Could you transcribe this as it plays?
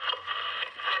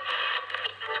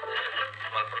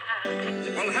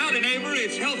Well, howdy, neighbor.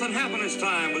 It's health and happiness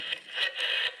time.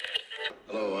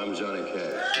 Hello, I'm Johnny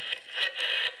Cash.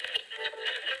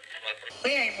 We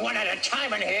ain't one at a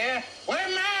time in here. We're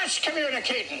mass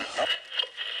communicating.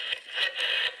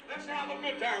 Let's have a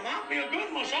good time. I feel good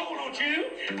in my soul, don't you?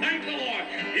 Thank the Lord.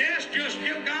 Yes, just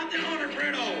give God the honor for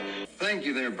it all. Thank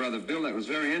you there, Brother Bill. That was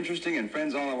very interesting. And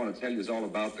friends, all I want to tell you is all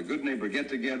about the Good Neighbor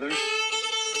Get-Together.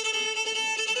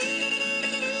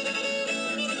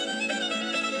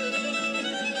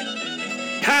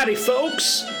 Howdy,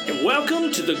 folks, and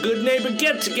welcome to the Good Neighbor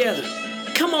Get-Together.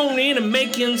 Come on in and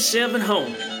make yourself at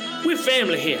home. We're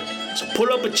family here, so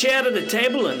pull up a chair to the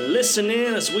table and listen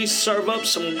in as we serve up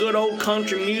some good old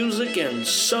country music and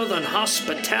southern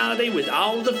hospitality with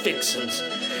all the fixings.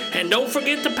 And don't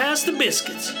forget to pass the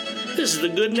biscuits. This is the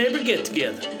Good Neighbor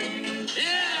Get-Together.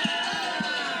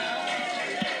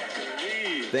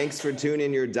 Thanks for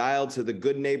tuning your dial to the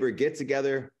Good Neighbor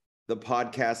Get-Together, the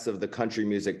podcast of the country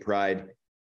music pride.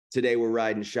 Today we're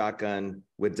riding shotgun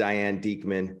with Diane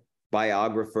Diekman,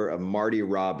 biographer of Marty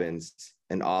Robbins,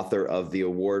 and author of the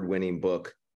award-winning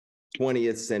book,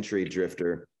 20th Century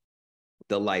Drifter,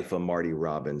 The Life of Marty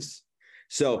Robbins.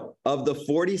 So of the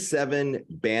 47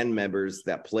 band members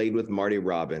that played with Marty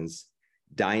Robbins,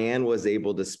 Diane was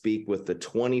able to speak with the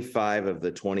 25 of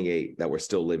the 28 that were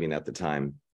still living at the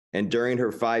time. And during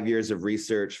her 5 years of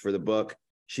research for the book,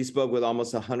 she spoke with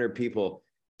almost 100 people.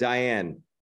 Diane,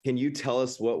 can you tell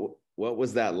us what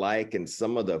was that like and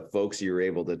some of the folks you were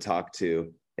able to talk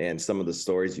to and some of the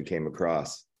stories you came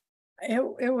across?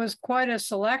 It was quite a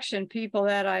selection, people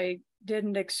that I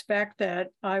didn't expect that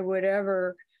I would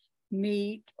ever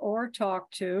meet or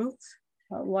talk to,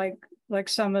 like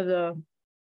some of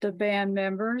the band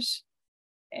members.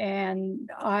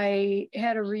 And I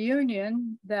had a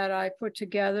reunion that I put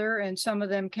together, and some of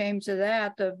them came to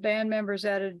that. The band members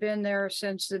that had been there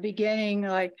since the beginning,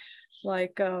 I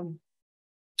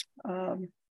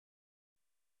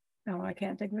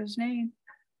can't think of his name.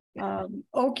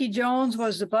 Okie Jones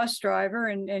was the bus driver,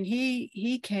 and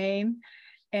he came,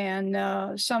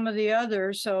 and some of the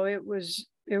others. So it was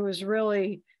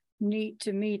really neat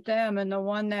to meet them. And the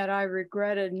one that I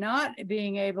regretted not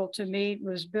being able to meet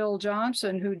was Bill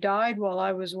Johnson, who died while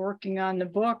I was working on the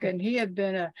book, and he had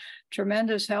been a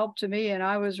tremendous help to me, and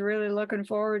I was really looking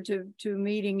forward to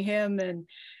meeting him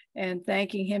and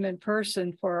thanking him in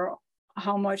person for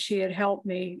how much he had helped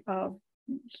me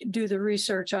do the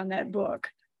research on that book.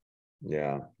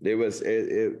 Yeah, it was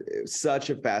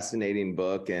such a fascinating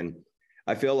book. And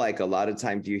I feel like a lot of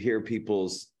times you hear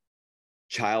people's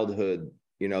childhood,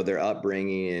 their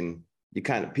upbringing, and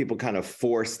people kind of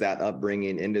force that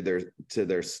upbringing into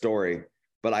their story.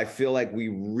 But I feel like we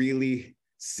really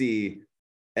see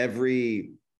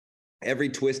every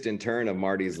twist and turn of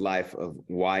Marty's life, of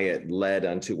why it led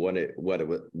unto what it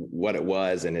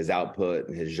was, and his output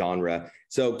and his genre.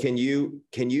 So can you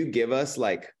give us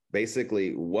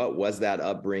basically what was that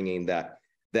upbringing, that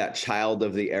child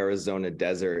of the Arizona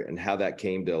desert, and how that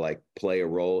came to play a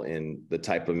role in the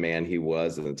type of man he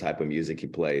was and the type of music he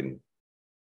played?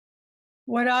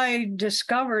 What I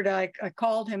discovered, I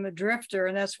called him a drifter,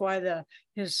 and that's why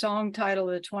his song title,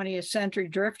 The 20th Century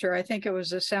Drifter, I think it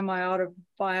was a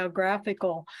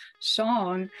semi-autobiographical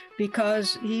song,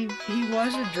 because he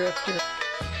was a drifter.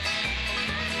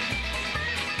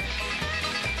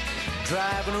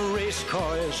 Driving a race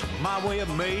car is my way of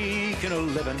making a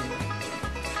living.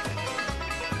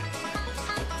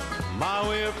 My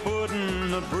way of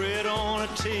putting the bread on a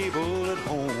table at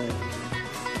home.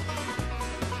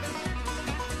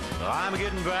 I'm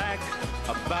getting back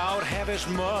about half as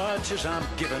much as I'm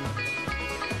given,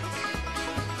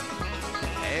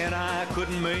 and I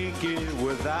couldn't make it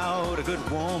without a good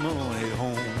woman at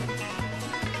home.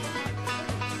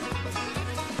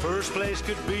 First place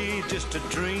could be just a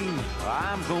dream,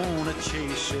 I'm gonna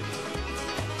chase it.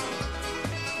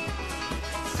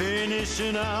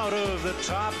 Finishing out of the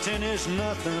top 10 is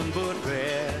nothing but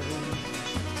bad,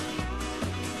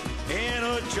 and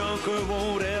a junker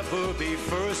won't ever be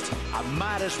first, I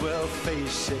might as well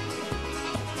face it.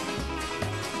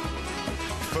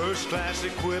 First class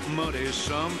equipment is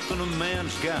something a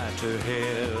man's got to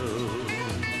have.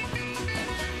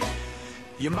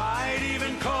 You might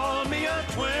even call me a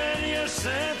 20th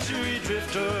century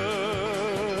drifter.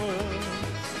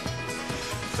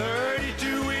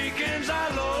 32 weekends I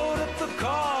load up the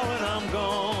car and I'm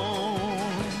gone.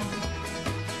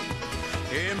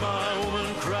 And my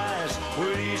woman cries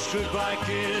with each goodbye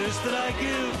kiss that I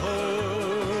give her.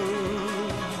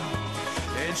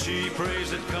 And she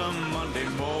prays that come Monday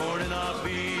morning I'll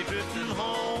be drifting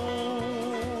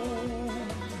home.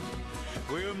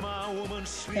 We're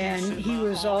and he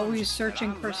was always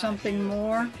searching for something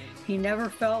more. He never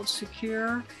felt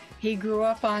secure. He grew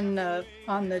up on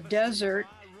the desert.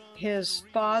 His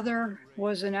father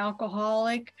was an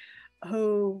alcoholic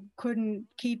who couldn't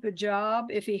keep a job.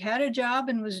 If he had a job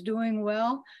and was doing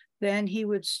well, then he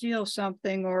would steal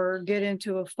something or get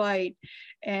into a fight.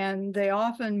 And they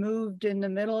often moved in the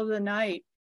middle of the night.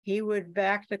 He would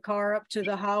back the car up to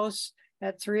the house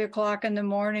at 3 o'clock in the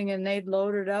morning, and they'd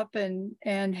load it up and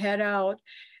head out.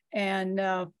 And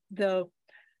the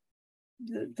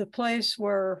place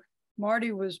where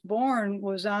Marty was born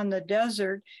was on the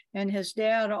desert, and his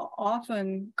dad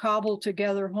often cobbled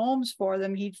together homes for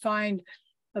them. He'd find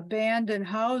abandoned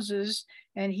houses,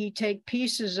 and he'd take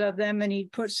pieces of them and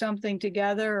he'd put something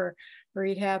together, or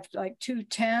he'd have like 2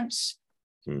 tents,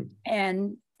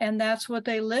 and that's what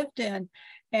they lived in.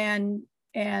 And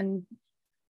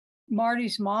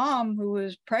Marty's mom, who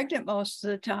was pregnant most of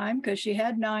the time because she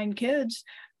had 9 kids,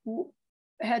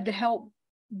 had to help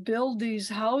build these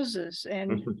houses,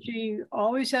 and she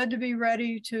always had to be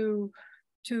ready to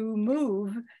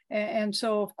move. And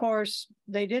so, of course,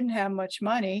 they didn't have much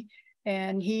money.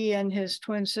 And he and his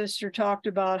twin sister talked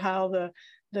about how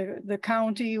the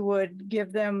county would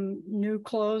give them new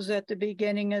clothes at the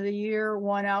beginning of the year,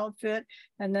 one outfit,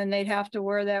 and then they'd have to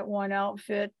wear that one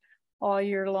outfit all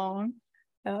year long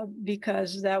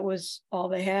because that was all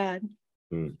they had.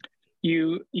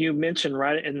 You mentioned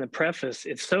right in the preface,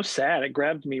 it's so sad, it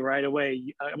grabbed me right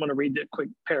away. I'm going to read the quick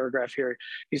paragraph here.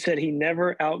 You said he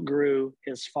never outgrew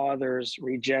his father's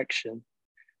rejection.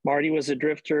 Marty was a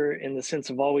drifter in the sense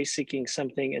of always seeking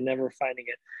something and never finding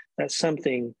it. That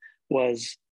something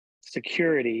was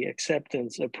security,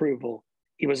 acceptance, approval.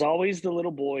 He was always the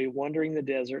little boy wandering the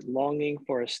desert, longing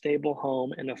for a stable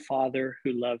home and a father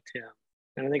who loved him.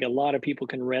 And I think a lot of people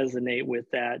can resonate with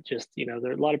that. Just, there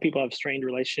are a lot of people have strained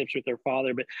relationships with their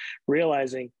father, but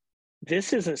realizing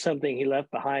this isn't something he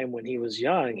left behind when he was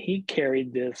young. He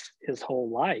carried this his whole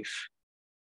life.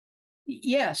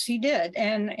 Yes, he did.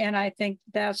 And I think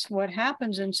that's what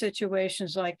happens in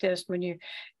situations like this when you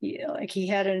like he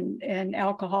had an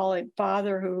alcoholic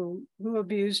father who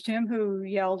abused him, who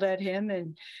yelled at him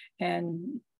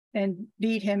and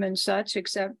beat him and such,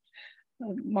 except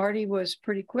Marty was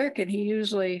pretty quick and he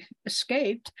usually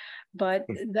escaped, but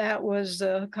that was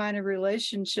the kind of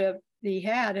relationship he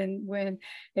had. And when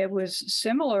it was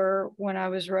similar, when I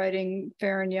was writing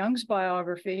Farron Young's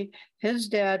biography, his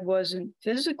dad wasn't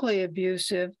physically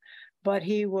abusive, but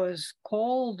he was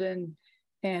cold, and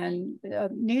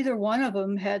neither one of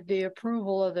them had the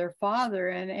approval of their father.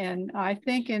 And I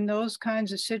think in those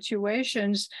kinds of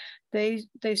situations, they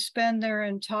spend their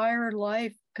entire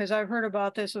life, because I've heard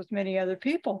about this with many other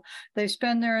people, they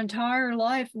spend their entire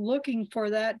life looking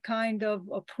for that kind of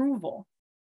approval.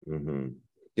 Mm-hmm.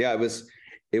 Yeah,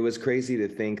 it was crazy to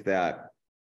think that,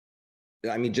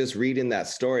 I mean, just reading that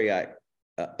story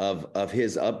of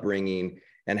his upbringing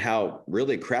and how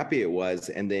really crappy it was,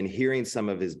 and then hearing some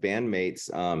of his bandmates,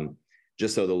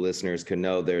 just so the listeners can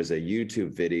know, there's a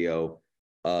YouTube video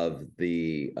of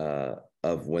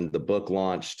of when the book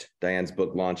launched, Diane's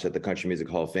book launched at the Country Music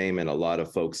Hall of Fame, and a lot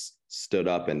of folks stood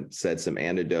up and said some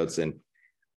anecdotes, and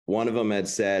one of them had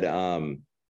said,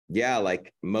 yeah,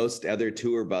 like most other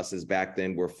tour buses back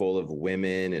then were full of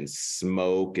women and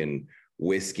smoke and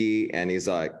whiskey. And he's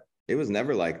like, it was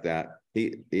never like that.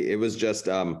 It was just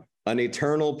an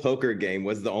eternal poker game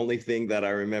was the only thing that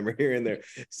I remember hearing there.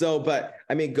 So, but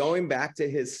I mean, going back to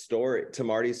his story, to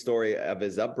Marty's story of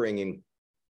his upbringing,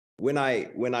 when I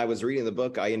was reading the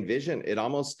book, I envisioned, it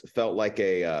almost felt like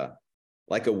a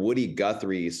Woody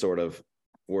Guthrie sort of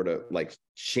like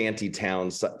shanty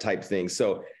town type thing.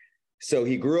 So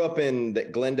he grew up in the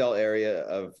Glendale area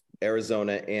of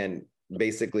Arizona, and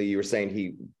basically you were saying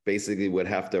he basically would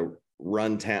have to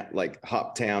run town, like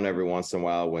hop town every once in a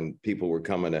while when people were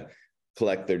coming to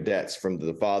collect their debts from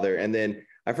the father. And then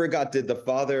I forgot, did the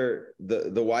father,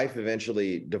 the wife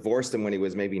eventually divorced him when he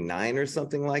was maybe 9 or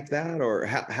something like that? Or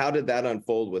how did that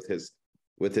unfold with his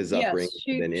upbringing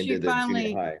and then into the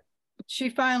junior high? She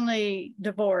finally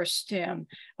divorced him.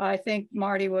 I think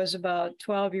Marty was about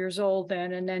 12 years old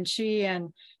then. And then she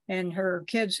and her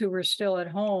kids who were still at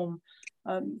home,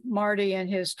 Marty and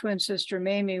his twin sister,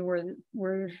 Mamie,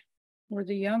 were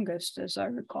the youngest, as I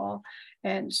recall.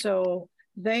 And so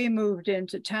they moved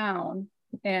into town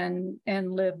and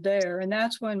lived there. And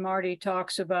that's when Marty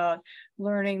talks about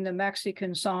learning the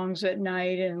Mexican songs at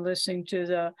night and listening to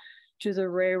the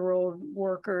railroad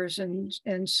workers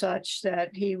and such,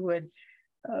 that he would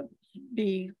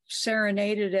be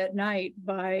serenaded at night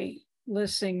by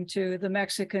listening to the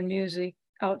Mexican music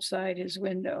outside his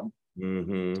window.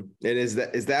 Mm-hmm. And is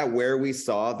that where we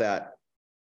saw that?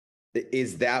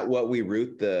 Is that what we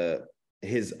root when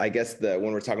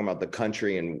we're talking about the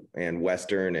country and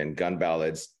Western and gun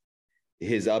ballads,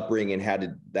 his upbringing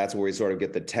that's where we sort of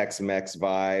get the Tex-Mex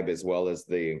vibe, as well as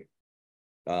the,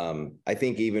 I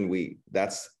think didn't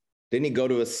he go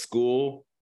to a school?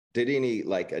 Didn't he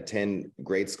like attend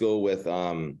grade school with,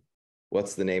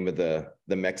 what's the name of the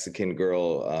Mexican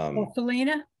girl?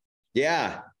 Felina?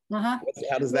 Yeah. Uh-huh.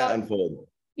 How does that unfold?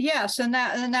 Yes, and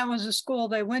that was a school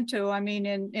they went to. I mean,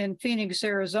 in Phoenix,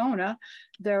 Arizona,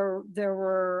 there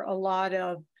were a lot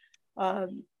of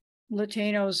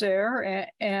Latinos there,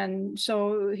 and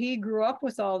so he grew up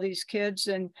with all these kids,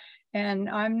 and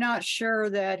I'm not sure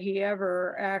that he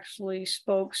ever actually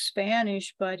spoke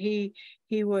Spanish, but he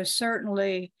was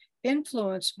certainly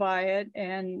influenced by it,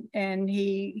 and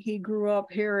he grew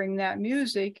up hearing that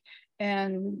music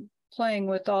and playing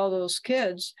with all those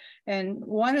kids. And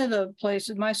one of the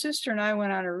places, my sister and I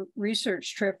went on a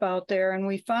research trip out there, and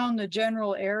we found the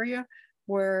general area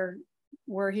where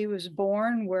he was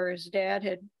born, where his dad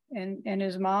had and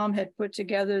his mom had put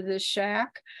together this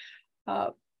shack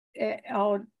out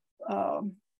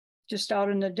just out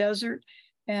in the desert.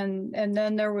 And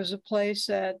then there was a place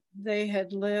that they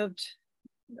had lived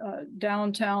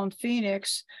downtown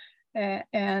Phoenix,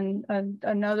 and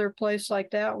another place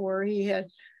like that where he had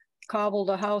cobbled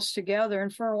a house together.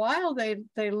 And for a while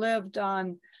they lived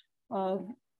on a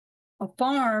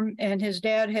farm, and his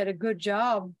dad had a good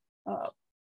job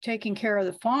taking care of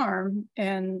the farm,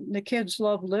 and the kids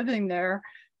loved living there.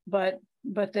 But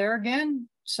there again,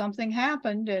 something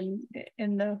happened, and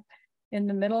in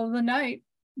the middle of the night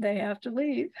they have to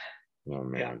leave. Oh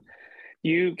man.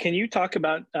 Can you talk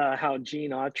about how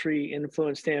Gene Autry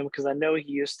influenced him? Because I know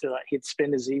he'd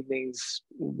spend his evenings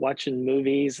watching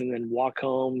movies and then walk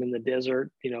home in the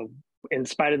desert, in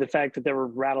spite of the fact that there were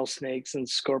rattlesnakes and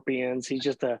scorpions. He's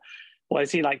just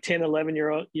is he like 10,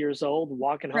 11 years old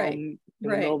walking home in the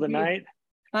middle of the night?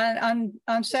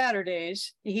 On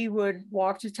Saturdays, he would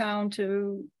walk to town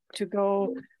to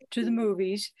go to the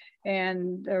movies,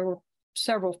 and there were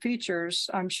several features,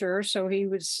 I'm sure. So he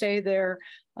would stay there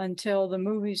until the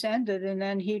movies ended, and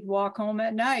then he'd walk home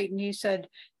at night. And he said,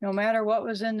 no matter what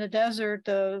was in the desert,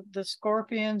 the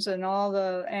scorpions and all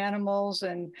the animals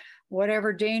and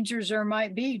whatever dangers there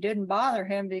might be didn't bother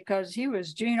him, because he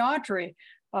was Gene Autry.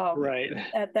 Right.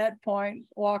 At that point,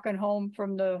 walking home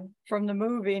from the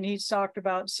movie, and he's talked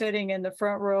about sitting in the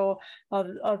front row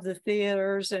of the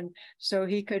theaters, and so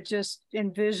he could just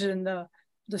envision the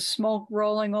smoke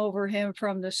rolling over him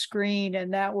from the screen,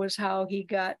 and that was how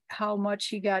much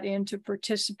he got into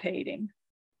participating.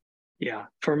 Yeah,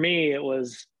 for me I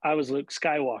was Luke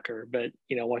Skywalker, but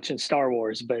watching Star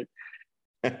Wars, but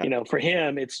for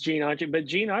him it's Gene Autry. But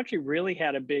Gene Autry really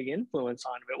had a big influence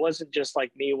on him. It wasn't just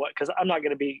like me, because I'm not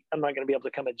going to be able to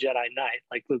become a Jedi Knight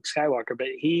like Luke Skywalker, but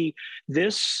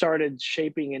this started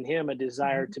shaping in him a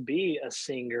desire to be a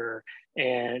singer,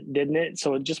 and didn't it?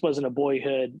 So it just wasn't a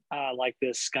boyhood like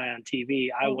this guy on TV.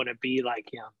 I want to be like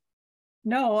him.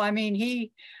 No, I mean,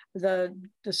 the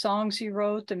songs he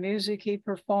wrote, the music he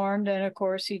performed, and of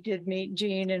course he did meet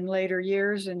Gene in later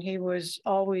years, and he was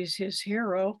always his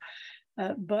hero.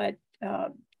 But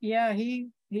he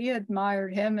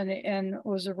admired him and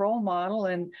was a role model,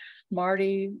 and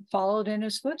Marty followed in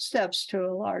his footsteps to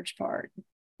a large part.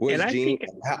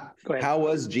 How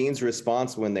was Gene's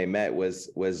response when they met?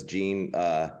 Was Gene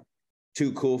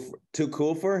too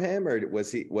cool for him, or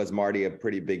was Marty a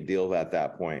pretty big deal at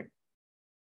that point?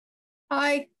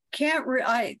 I can't.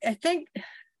 I think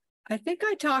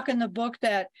I talk in the book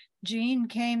that Gene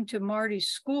came to Marty's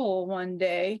school one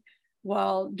day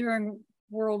during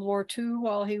World War II,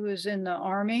 while he was in the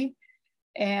Army,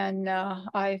 and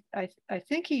I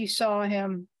think he saw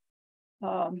him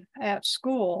at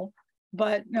school.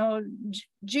 But no,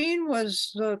 Gene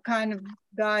was the kind of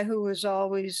guy who was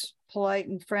always polite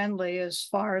and friendly, as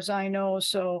far as I know.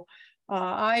 So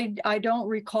I don't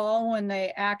recall when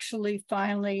they actually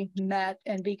finally met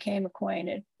and became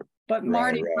acquainted. But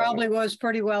Marty probably was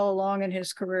pretty well along in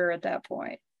his career at that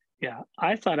point. Yeah,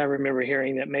 I thought I remember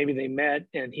hearing that maybe they met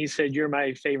and he said, "You're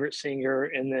my favorite singer,"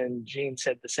 and then Gene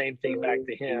said the same thing back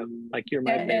to him, like, "You're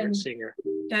my favorite singer."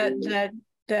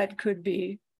 That could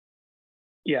be.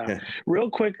 Yeah. Real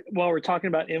quick, while we're talking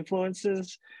about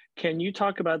influences, can you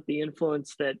talk about the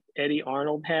influence that Eddie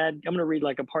Arnold had? I'm going to read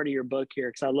like a part of your book here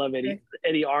because I love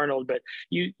Eddie Arnold, but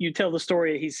you tell the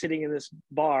story. He's sitting in this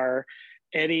bar.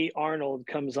 Eddie Arnold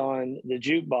comes on the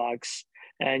jukebox,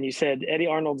 and you said Eddie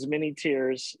Arnold's Many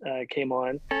Tears came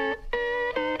on.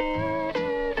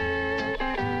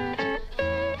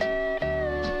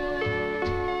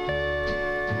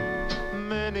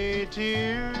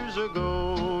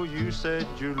 ago you said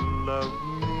you loved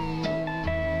me.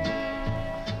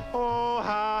 Oh,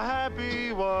 how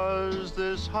happy was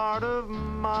this heart of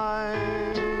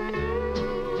mine.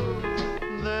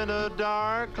 Then a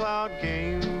dark cloud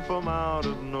came from out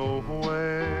of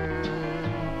nowhere,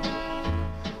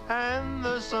 and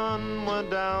the sun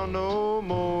went down no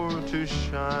more to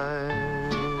shine.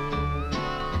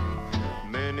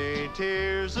 Many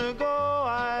tears ago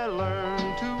I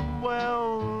learned to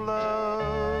well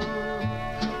love,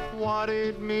 what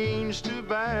it means to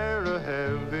bear a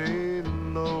heavy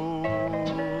load.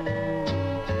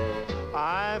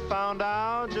 I found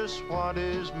out just what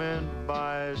is meant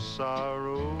by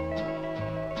sorrow.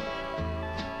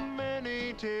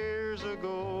 Many tears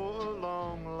ago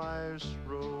along life's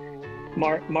road.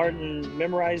 Martin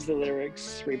memorized the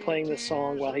lyrics, replaying the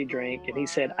song while he drank, and he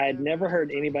said, I had never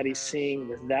heard anybody sing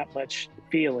with that much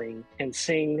feeling and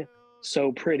sing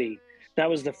so pretty. That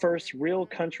was the first real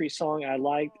country song I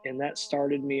liked, and that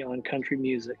started me on country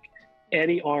music.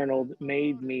 Eddie Arnold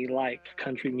made me like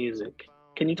country music.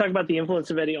 Can you talk about the influence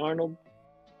of Eddie Arnold?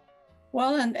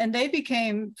 Well, and they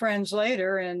became friends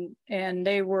later, and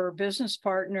they were business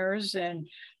partners, and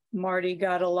Marty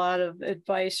got a lot of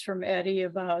advice from Eddie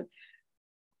about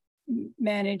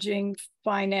managing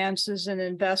finances and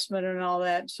investment and all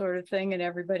that sort of thing. And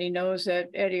everybody knows that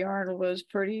Eddie Arnold was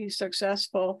pretty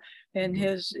successful in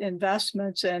his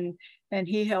investments, and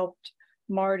he helped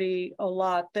Marty a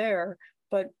lot there.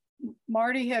 But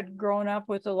Marty had grown up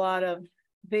with a lot of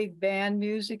big band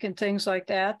music and things like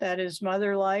that his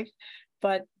mother liked,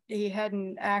 but he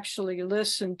hadn't actually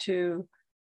listened to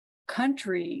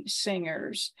country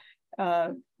singers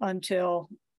until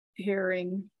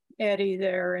hearing Eddie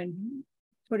there and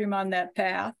put him on that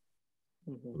path.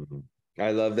 Mm-hmm. I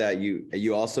love that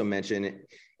you also mentioned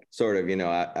sort of,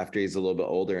 after he's a little bit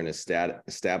older and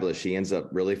established, he ends up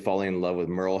really falling in love with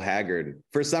Merle Haggard.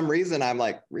 For some reason, I'm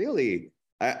like, really?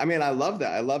 I mean, I love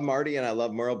that. I love Marty and I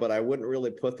love Merle, but I wouldn't really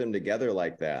put them together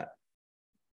like that.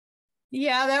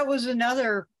 Yeah, that was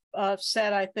another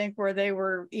set, I think, where they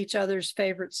were each other's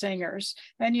favorite singers.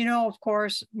 And, of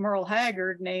course, Merle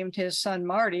Haggard named his son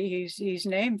Marty. He's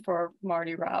named for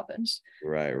Marty Robbins.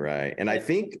 Right. And I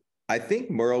think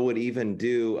Merle would even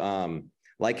do,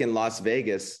 like in Las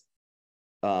Vegas,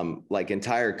 like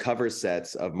entire cover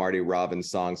sets of Marty Robbins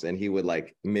songs, and he would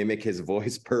like mimic his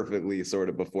voice perfectly sort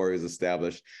of before he was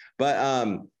established.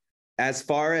 But as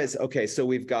far as, okay, so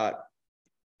we've got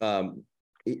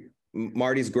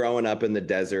Marty's growing up in the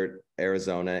desert,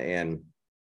 Arizona, and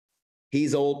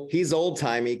he's old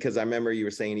timey, because I remember you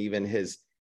were saying even his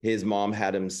mom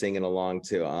had him singing along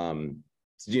to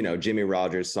Jimmy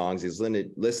Rogers songs. He's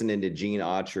listening to Gene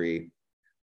Autry.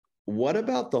 What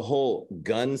about the whole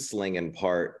gunslinging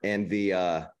part and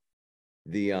the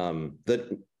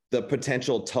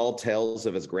potential tall tales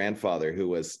of his grandfather, who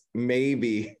was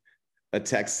maybe a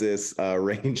Texas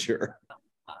Ranger?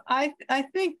 I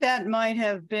think that might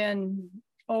have been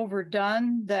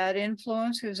overdone, that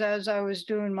influence, because as I was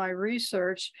doing my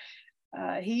research,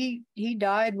 he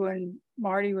died when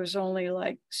Marty was only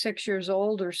like 6 years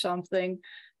old or something.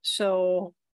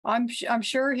 So I'm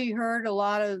sure he heard a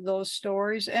lot of those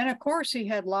stories, and of course he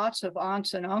had lots of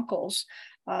aunts and uncles.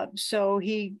 So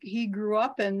he grew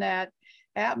up in that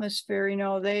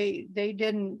atmosphere. They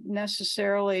didn't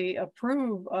necessarily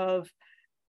approve of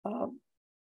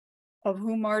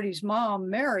who Marty's mom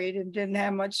married, and didn't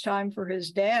have much time for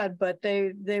his dad, but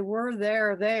they were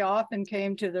there. They often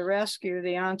came to the rescue,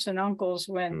 the aunts and uncles,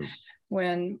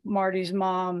 when Marty's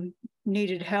mom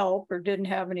needed help or didn't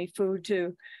have any food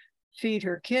to feed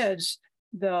her kids.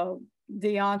 The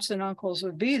aunts and uncles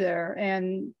would be there,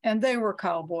 and they were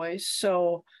cowboys.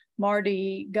 So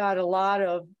Marty got a lot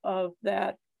of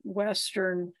that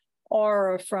Western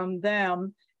aura from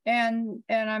them, and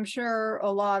I'm sure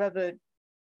a lot of it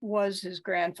was his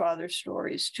grandfather's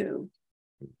stories too.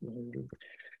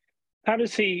 How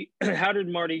did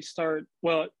Marty start?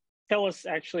 Well, tell us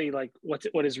actually like what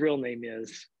his real name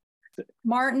is.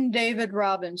 Martin David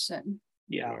Robinson.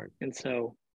 Yeah. And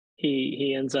so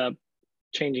he ends up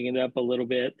changing it up a little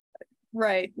bit.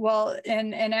 Right. Well,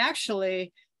 and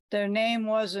actually their name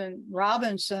wasn't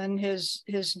Robinson. His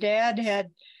dad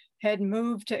had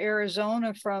moved to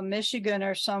Arizona from Michigan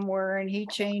or somewhere, and he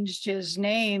changed his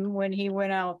name when he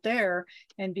went out there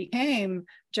and became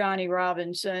Johnny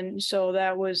Robinson. So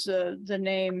that was the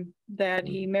name that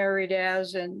he married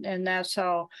as, and that's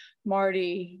how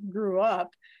Marty grew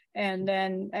up. And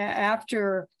then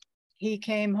after he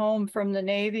came home from the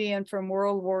Navy and from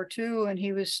World War II, and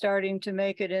he was starting to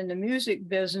make it in the music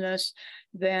business,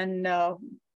 then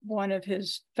one of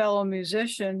his fellow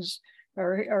musicians,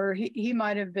 or he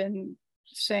might have been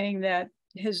saying that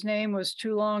his name was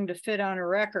too long to fit on a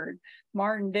record.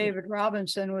 Martin David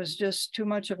Robinson was just too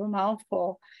much of a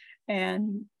mouthful.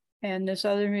 And this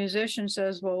other musician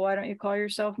says, well, why don't you call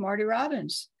yourself Marty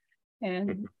Robbins?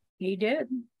 And he did.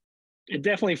 It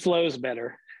definitely flows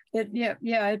better.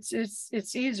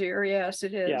 It's easier. Yes,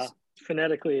 it is. Yeah,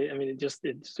 phonetically, I mean,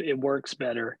 it works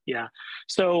better. Yeah.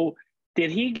 So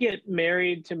did he get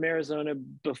married to Marizona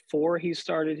before he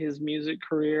started his music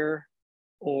career?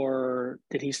 Or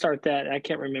did he start that? I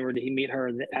can't remember. Did he meet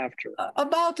her after?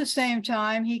 About the same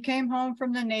time. He came home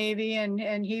from the Navy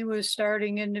and he was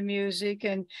starting into music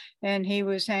and he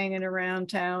was hanging around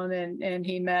town and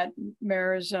he met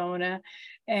Marizona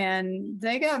and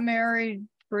they got married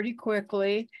pretty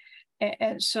quickly.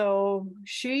 And so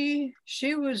she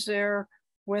was there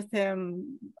with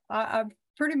him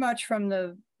pretty much from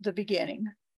the beginning.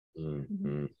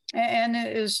 Mm-hmm. And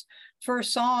his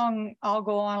first song, I'll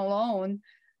Go On Alone,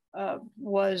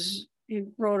 he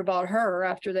wrote about her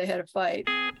after they had a fight.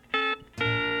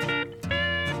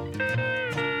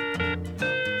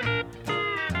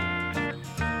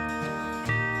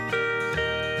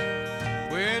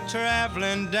 We're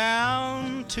traveling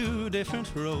down two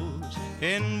different roads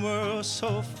in worlds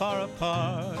so far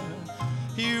apart.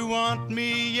 You want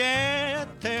me, yet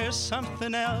there's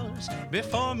something else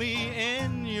before me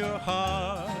in your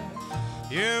heart.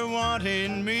 You're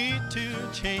wanting me to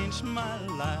change my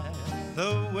life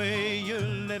the way you're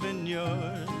living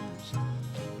yours.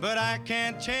 But I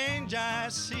can't change, I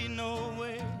see no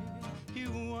way.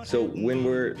 So when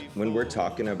we're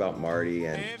talking about Marty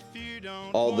and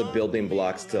all the building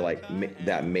blocks to like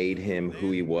that made him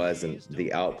who he was and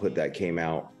the output that came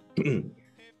out,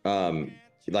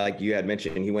 like you had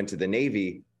mentioned, he went to the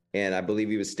Navy, and I believe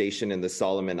he was stationed in the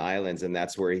Solomon Islands, and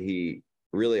that's where he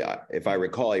really, if I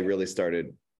recall, he really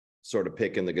started sort of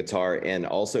picking the guitar and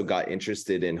also got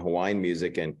interested in Hawaiian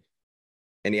music, and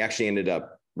he actually ended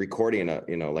up recording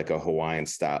like a Hawaiian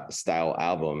style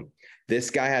album.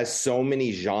 This guy has so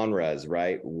many genres,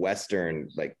 right? Western,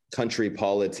 like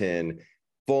countrypolitan,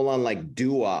 full on like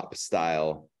doo-wop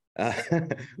style.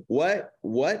 What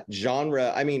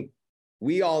genre? I mean,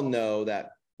 we all know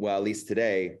that, well, at least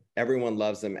today, everyone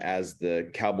loves him as the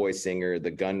cowboy singer,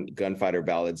 the gunfighter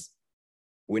ballads.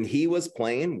 When he was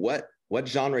playing, what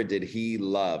genre did he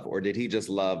love? Or did he just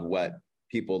love what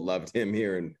people loved him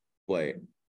hearing play?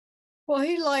 Well,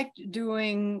 he liked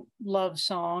doing love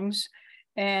songs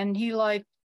and he liked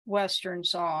Western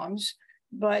songs.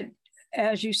 But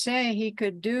as you say, he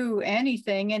could do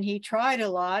anything and he tried a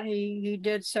lot. He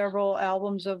did several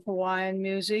albums of Hawaiian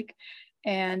music,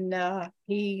 and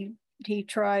he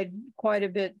tried quite a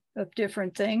bit of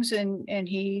different things, and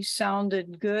he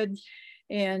sounded good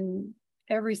in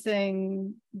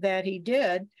everything that he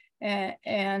did.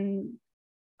 And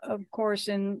of course,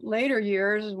 in later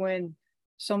years, when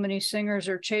so many singers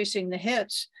are chasing the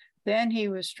hits, then he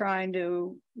was trying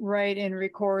to write and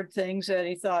record things that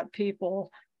he thought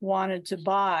people wanted to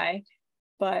buy.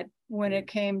 But when it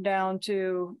came down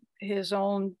to his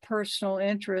own personal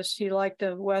interest, he liked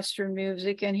the Western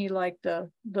music and he liked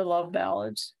the love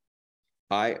ballads.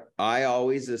 I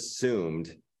always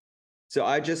assumed, so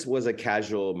I just was a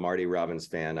casual Marty Robbins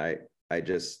fan.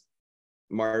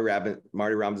 Marty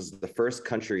Robbins is the first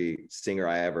country singer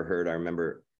I ever heard. I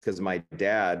remember because my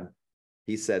dad,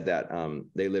 he said that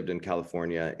they lived in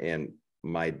California, and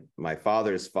my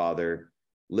father's father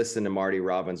listened to Marty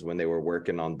Robbins when they were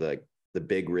working on the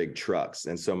big rig trucks.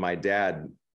 And so my dad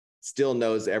still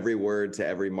knows every word to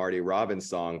every Marty Robbins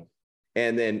song.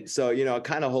 And then, so, it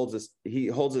kind of he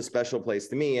holds a special place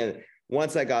to me. And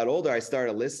once I got older, I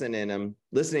started listening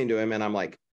to him. And I'm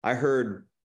like, I heard,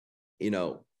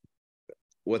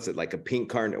 what's it, like a pink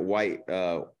carnation, White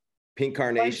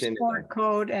sport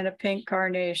coat and a pink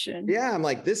carnation. Yeah. I'm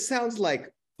like, this sounds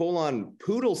like full on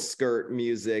poodle skirt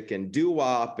music and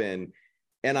doo-wop. And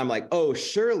I'm like, oh,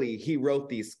 surely he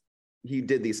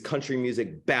did these country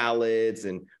music ballads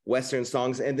and Western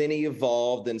songs, and then he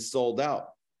evolved and sold out.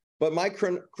 But my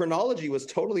chronology was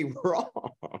totally wrong.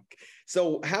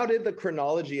 So how did the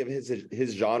chronology of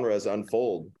his genres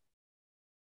unfold?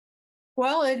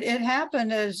 Well, it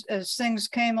happened as things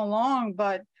came along,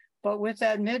 but with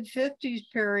that mid-50s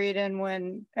period, and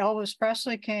when Elvis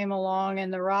Presley came along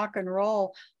and the rock and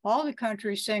roll, all the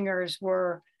country singers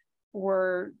were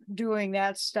doing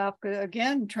that stuff,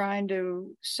 again, trying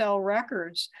to sell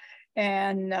records.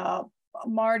 And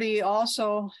Marty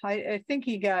also, I think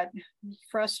he got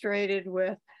frustrated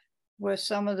with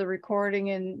some of the recording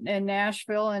in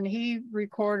Nashville, and he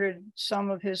recorded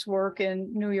some of his work in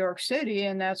New York City,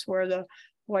 and that's where the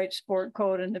white sport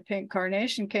coat and the pink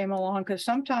carnation came along, because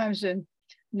sometimes in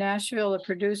Nashville, the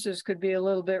producers could be a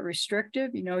little bit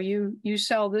restrictive. You know, you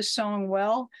sell this song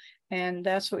well, and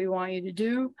that's what we want you to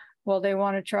do. Well, they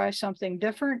want to try something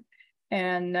different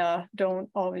and don't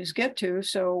always get to.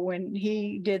 So when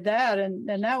he did that,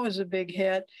 and that was a big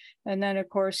hit. And then, of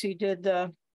course, he did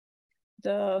the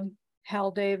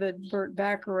Hal David, Burt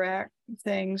Bacharach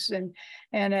things.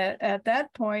 And at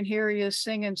that point, here he is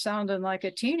singing, sounding like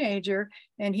a teenager.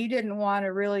 And he didn't want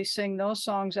to really sing those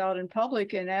songs out in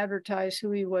public and advertise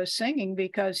who he was singing,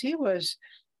 because he was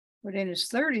in his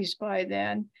 30s by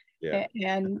then. Yeah.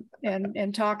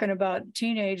 And talking about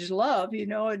teenage love, you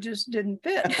know, it just didn't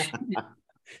fit.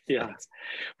 Yeah.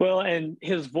 Well, and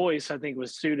his voice, I think,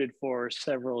 was suited for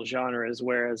several genres,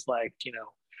 whereas, like, you know,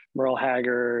 Merle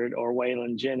Haggard or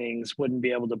Waylon Jennings wouldn't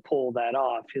be able to pull that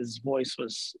off. His voice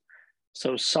was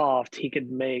so soft, he could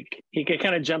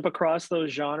kind of jump across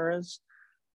those genres.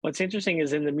 What's interesting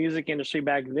is in the music industry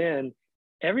back then,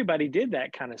 everybody did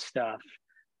that kind of stuff,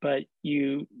 but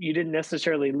you didn't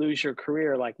necessarily lose your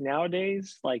career. Like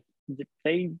nowadays, like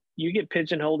you get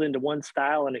pigeonholed into one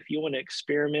style, and if you want to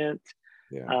experiment,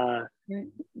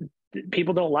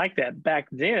 people don't like that. Back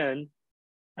then,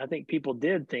 I think people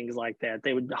did things like that.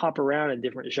 They would hop around in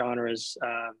different genres,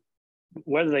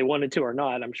 whether they wanted to or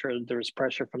not. I'm sure there was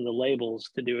pressure from the labels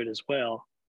to do it as well.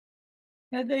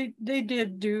 Yeah, they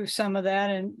did do some of that,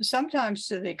 and sometimes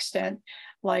to the extent,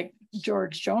 like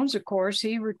George Jones, of course,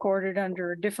 he recorded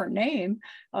under a different name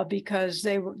because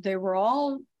they were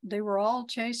all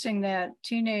chasing that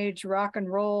teenage rock and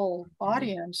roll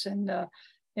audience, and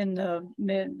in the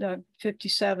mid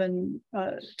 57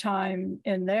 time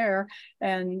in there.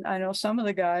 And I know some of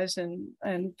the guys, and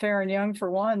Fair and Young for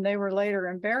one, they were later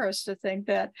embarrassed to think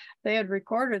that they had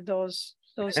recorded those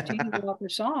teen rocker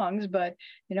songs, but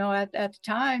you know, at the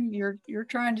time, you're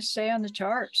trying to stay on the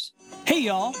charts. Hey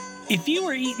y'all, if you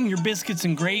were eating your biscuits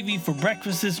and gravy for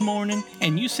breakfast this morning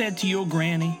and you said to your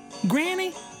granny,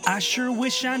 I sure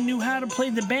wish I knew how to play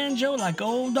the banjo like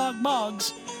old Doc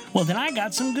Boggs, well, then I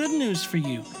got some good news for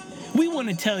you. We want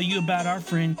to tell you about our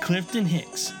friend Clifton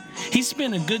Hicks. He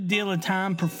spent a good deal of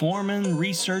time performing,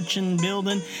 researching,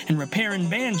 building, and repairing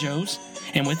banjos,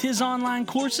 and with his online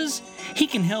courses, he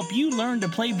can help you learn to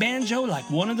play banjo like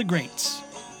one of the greats.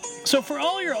 So for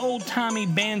all your old-timey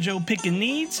banjo picking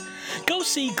needs, go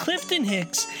see Clifton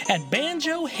Hicks at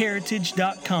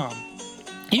banjoheritage.com.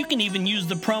 You can even use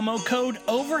the promo code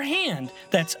OVERHAND,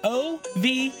 that's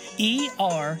OVERHAND,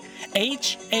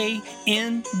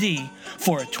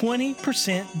 for a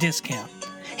 20% discount.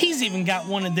 He's even got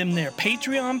one of them there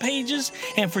Patreon pages,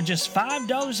 and for just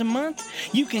 $5 a month,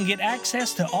 you can get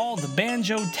access to all the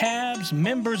banjo tabs,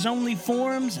 members-only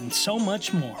forums, and so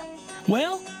much more.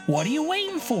 Well, what are you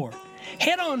waiting for?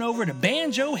 Head on over to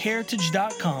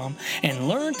banjoheritage.com and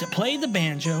learn to play the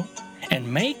banjo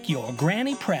and make your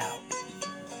granny proud.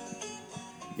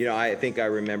 You know, I think I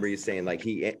remember you saying, like,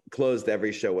 he closed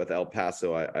every show with El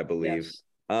Paso, I believe.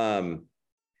 Yes.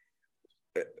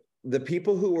 The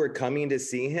people who were coming to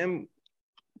see him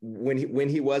when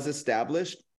he was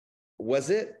established,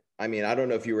 was it? I mean, I don't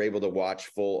know if you were able to watch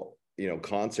full, you know,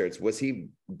 concerts. Was he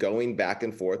going back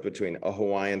and forth between a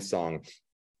Hawaiian song,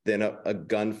 then a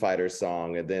gunfighter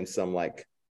song, and then some like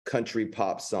country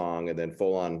pop song, and then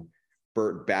full on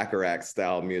Burt Bacharach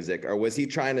style music? Or was he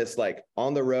trying to, like,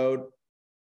 on the road,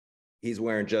 he's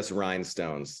wearing just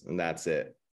rhinestones and that's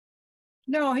it?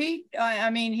 No, he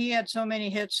had so many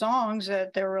hit songs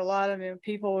that there were a lot of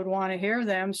people would want to hear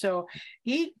them. So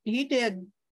he did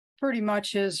pretty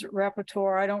much his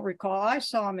repertoire. I don't recall. I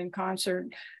saw him in concert,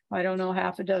 I don't know,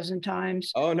 half a dozen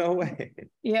times. Oh, no way.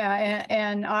 Yeah.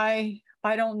 And I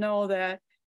don't know that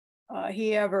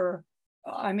he ever,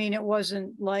 it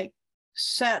wasn't like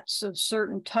sets of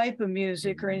certain type of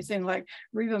music or anything. Like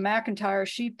Reba McEntire,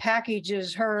 she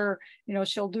packages her,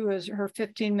 she'll do her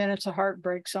 15 minutes of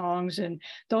heartbreak songs and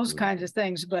those kinds of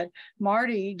things. But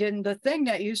Marty didn't. The thing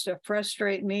that used to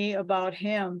frustrate me about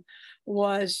him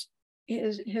was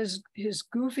his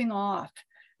goofing off.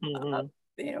 Mm-hmm.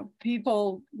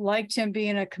 People liked him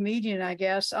being a comedian, I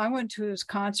guess. I went to his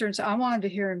concerts. I wanted to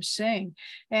hear him sing.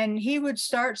 And he would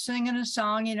start singing a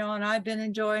song, and I've been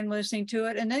enjoying listening to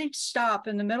it. And then he'd stop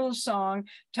in the middle of the song,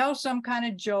 tell some kind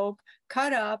of joke,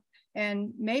 cut up,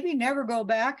 and maybe never go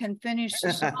back and finish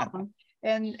the song.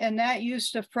 And that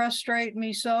used to frustrate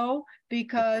me so,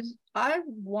 because I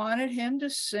wanted him to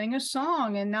sing a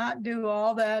song and not do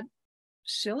all that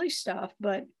silly stuff.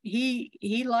 But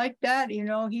he liked that.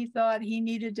 He thought he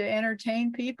needed to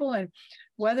entertain people, and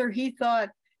whether he thought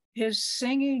his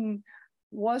singing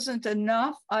wasn't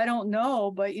enough. I don't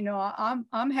know, but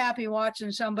I'm happy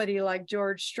watching somebody like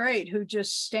George Strait, who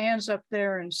just stands up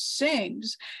there and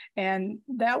sings, and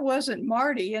that wasn't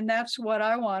Marty, and that's what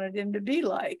I wanted him to be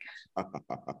like.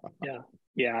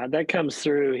 Yeah, that comes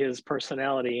through his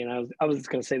personality, and I was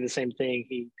going to say the same thing.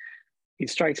 He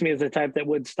strikes me as the type that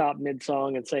would stop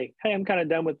mid-song and say, "Hey, I'm kind of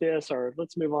done with this," or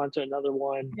 "Let's move on to another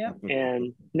one." Yep.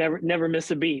 And never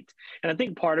miss a beat. And I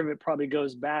think part of it probably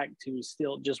goes back to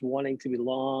still just wanting to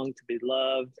belong, to be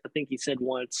loved. I think he said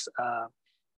once,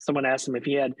 someone asked him if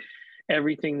he had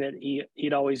everything that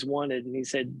he'd always wanted, and he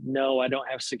said, "No, I don't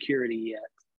have security yet."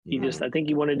 I think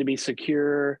he wanted to be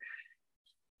secure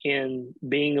in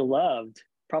being loved,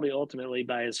 probably ultimately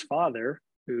by his father,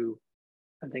 who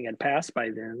I think had passed by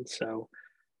then. So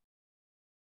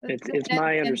it's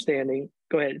my understanding.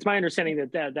 Go ahead. It's my understanding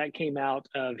that came out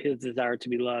of his desire to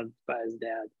be loved by his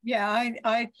dad. Yeah,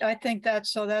 I think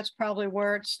that's probably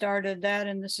where it started, that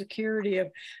and the security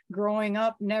of growing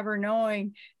up, never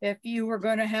knowing if you were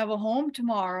going to have a home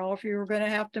tomorrow, if you were going to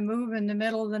have to move in the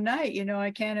middle of the night. I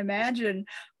can't imagine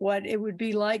what it would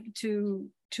be like to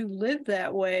live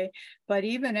that way. But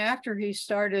even after he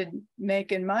started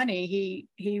making money,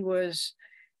 he was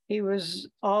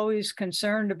always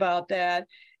concerned about that.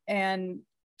 And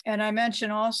I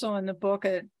mentioned also in the book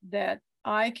that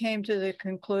I came to the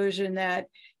conclusion that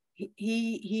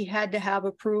he had to have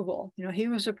approval. He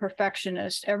was a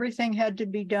perfectionist. Everything had to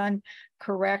be done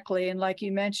correctly. And like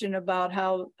you mentioned about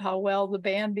how well the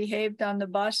band behaved on the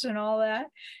bus and all that,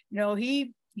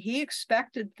 he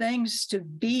expected things to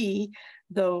be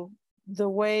the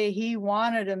way he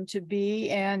wanted them to be,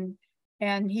 and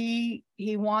he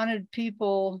wanted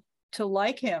people to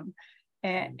like him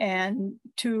and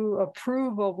to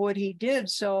approve of what he did.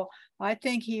 So I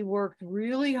think he worked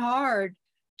really hard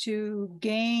to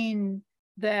gain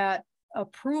that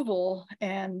approval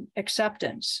and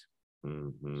acceptance.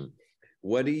 Mm-hmm.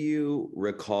 What do you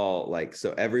recall?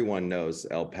 So everyone knows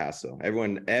El Paso. I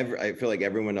feel like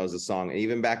everyone knows the song. And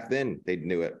even back then, they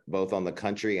knew it both on the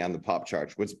country and the pop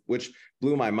charts, which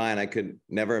blew my mind. I could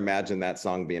never imagine that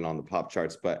song being on the pop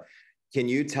charts. But can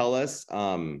you tell us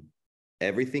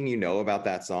everything you know about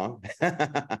that song?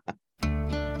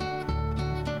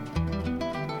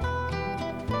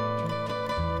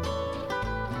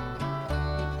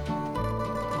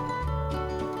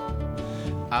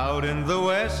 Out in the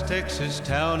West Texas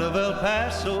town of El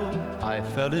Paso, I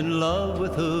fell in love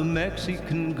with a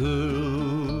Mexican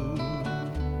girl.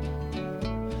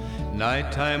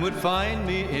 Nighttime would find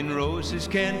me in Rose's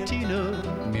cantina.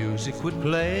 Music would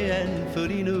play and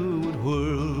Felina would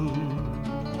whirl.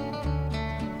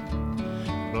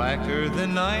 Blacker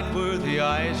than night were the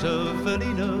eyes of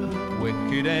Felina,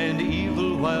 wicked and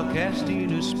evil while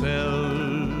casting a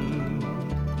spell.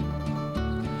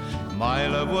 My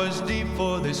love was deep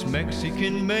for this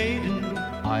Mexican maiden.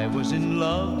 I was in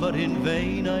love, but in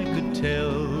vain I could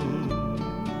tell.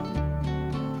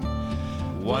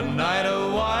 One night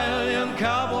a wild young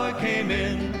cowboy came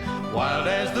in, wild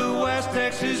as the West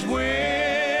Texas wind.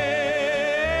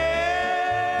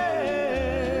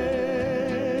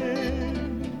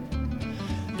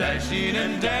 Dashing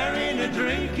and daring, a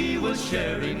drink he was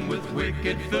sharing with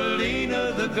wicked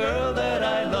Felina, the girl that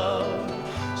I love.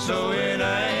 So in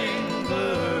anger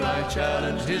I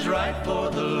challenged his right for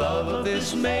the love of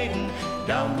this maiden.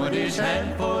 Down went his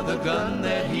hand for the gun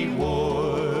that he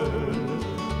wore.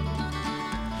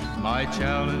 My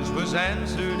challenge was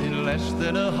answered in less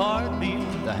than a heartbeat.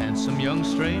 The handsome young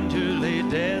stranger lay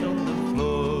dead on the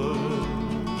floor.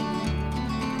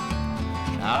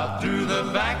 Out through the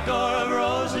back door of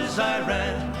Roses I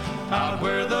ran, out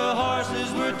where the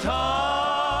horses were tied.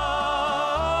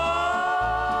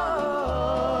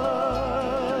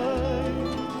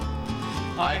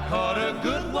 I caught a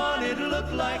good one, it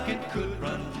looked like it could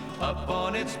run. Up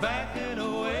on its back and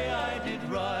away I did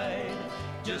ride,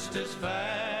 just as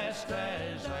fast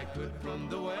as I could from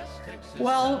the West Texas.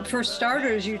 Well, for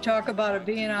starters, you talk about it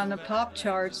being on the pop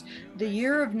charts. The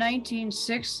year of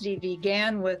 1960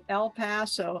 began with El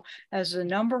Paso as the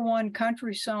 #1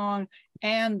 country song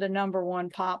and the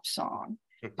 #1 pop song.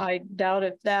 I doubt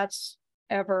if that's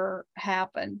ever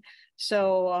happened.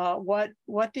 So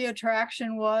what the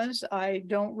attraction was, I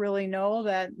don't really know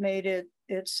that made it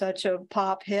such a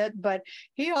pop hit, but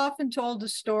he often told the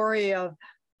story of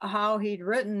how he'd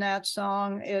written that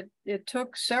song. It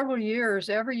took several years.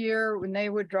 Every year when they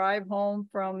would drive home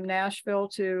from Nashville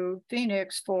to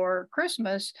Phoenix for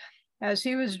Christmas, as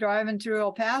he was driving through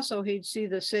El Paso, he'd see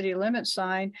the city limit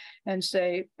sign and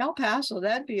say, El Paso,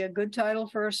 that'd be a good title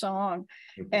for a song.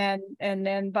 And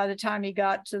then by the time he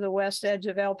got to the west edge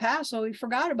of El Paso, he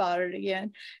forgot about it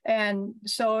again. And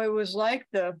so it was like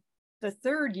the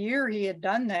third year he had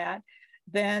done that,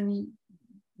 then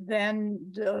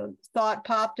the thought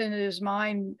popped into his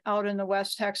mind out in the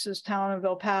West Texas town of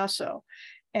El Paso.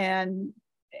 And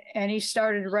he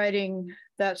started writing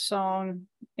that song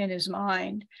in his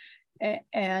mind.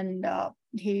 And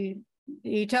he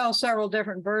tells several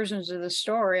different versions of the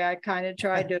story. I kind of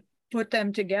tried to put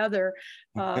them together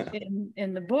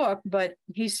in the book, but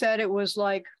he said it was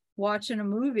like watching a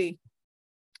movie,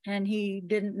 and he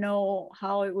didn't know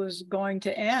how it was going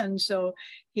to end. So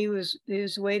he was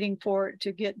waiting for it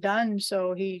to get done,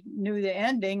 so he knew the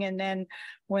ending. And then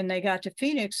when they got to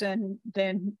Phoenix, and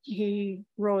then he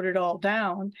wrote it all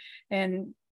down.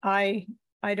 And I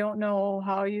don't know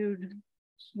how you'd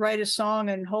write a song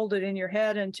and hold it in your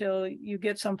head until you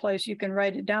get someplace you can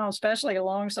write it down, especially a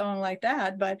long song like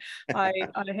that. But I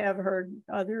have heard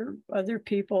other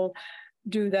people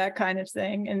do that kind of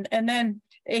thing. And then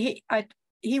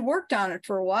he worked on it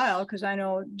for a while, because I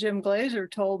know Jim Glazer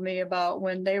told me about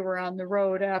when they were on the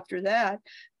road after that,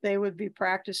 they would be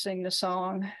practicing the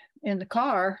song in the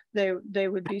car. They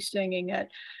would be singing it.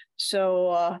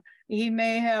 So he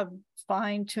may have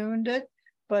fine-tuned it,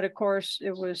 but of course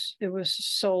it was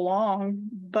so long.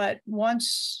 But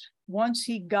once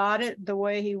he got it the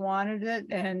way he wanted it,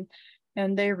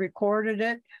 and they recorded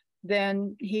it,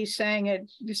 then he sang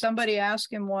it. Somebody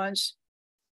asked him once,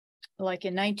 like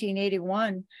in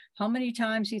 1981, how many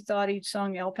times he thought he'd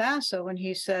sung El Paso, and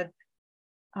he said,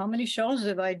 how many shows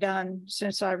have I done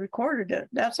since I recorded it?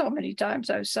 That's how many times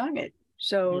I've sung it.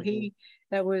 So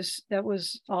that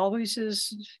was always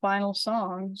his final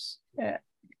songs,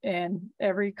 and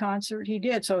every concert he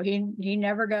did. So he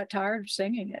never got tired of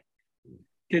singing it.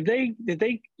 Did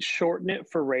they shorten it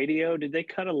for radio? Did they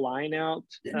cut a line out?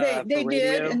 They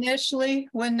did initially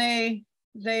when they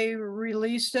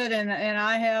released it, and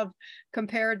I have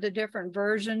compared the different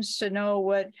versions to know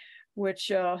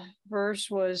which verse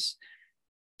was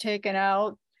taken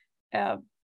out.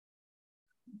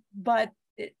 But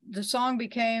the song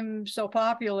became so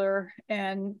popular,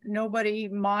 and nobody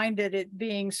minded it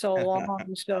being so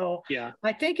long. So yeah,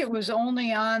 I think it was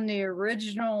only on the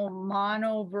original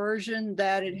mono version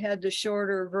that it had the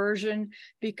shorter version,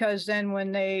 because then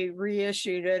when they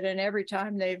reissued it, and every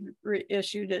time they've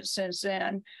reissued it since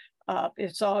then,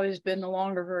 it's always been the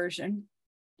longer version.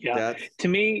 Yeah, to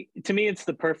me, it's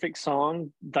the perfect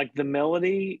song. Like, the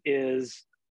melody is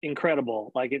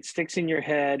incredible. Like, it sticks in your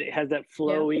head. It has that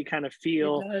flowy kind of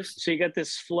feel. So you got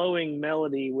this flowing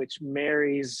melody which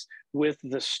marries with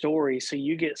the story, so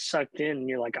you get sucked in and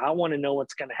you're like, I want to know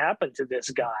what's going to happen to this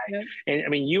guy. And I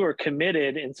mean, you are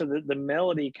committed, and so the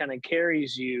melody kind of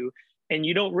carries you, and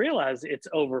you don't realize it's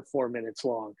over 4 minutes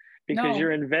long, because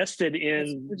you're invested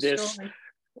in this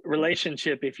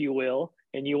relationship, if you will,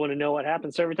 and you want to know what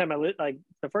happens. So every time like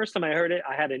the first time I heard it,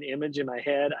 I had an image in my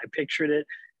head. I pictured it,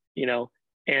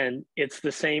 and it's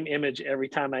the same image every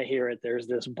time I hear it. There's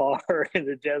this bar in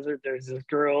the desert. There's this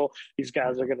girl. These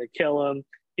guys are going to kill him.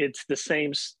 It's the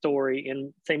same story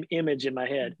and same image in my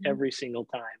head every single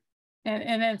time.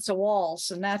 And it's a waltz,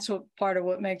 and that's what part of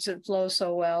what makes it flow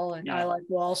so well. And I like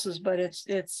waltzes, but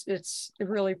it's a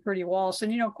really pretty waltz.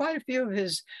 And quite a few of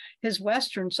his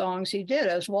Western songs he did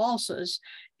as waltzes,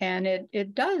 and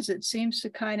it seems to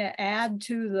kind of add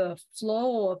to the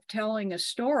flow of telling a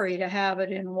story to have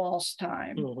it in waltz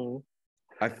time.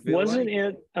 I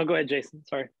feel Oh, go ahead, Jason.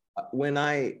 Sorry. When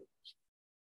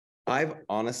I've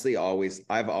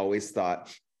always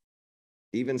thought,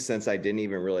 even since I didn't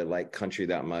even really like country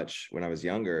that much when I was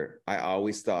younger, I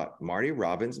always thought Marty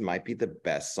Robbins might be the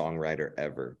best songwriter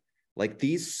ever. Like,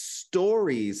 these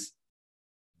stories,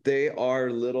 they're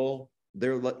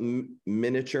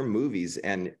miniature movies,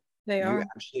 and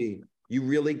you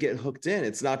really get hooked in.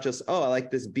 It's not just, I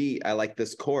like this beat, I like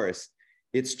this chorus.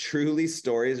 It's truly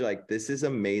stories like, this is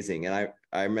amazing. And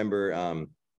I remember a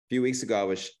few weeks ago, I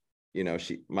was,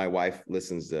 my wife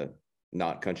listens to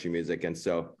not country music, and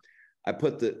so I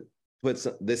put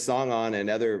this song on and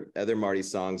other Marty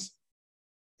songs,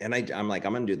 and I'm like,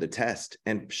 I'm gonna do the test.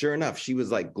 And sure enough, she was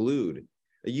like glued.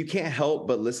 You can't help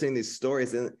but listening to these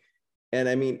stories. And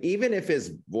I mean, even if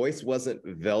his voice wasn't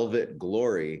velvet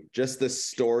glory, just the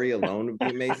story alone would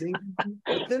be amazing.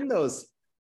 But then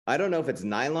I don't know if it's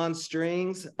nylon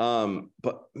strings,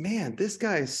 but man, this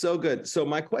guy is so good. So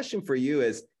my question for you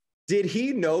is, did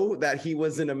he know that he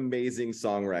was an amazing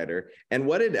songwriter? And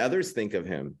what did others think of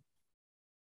him?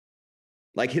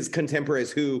 Like, his contemporaries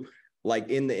who, like,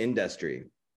 in the industry.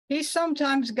 he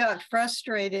sometimes got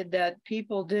frustrated that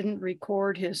people didn't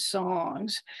record his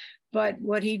songs. But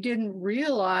what he didn't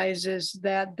realize is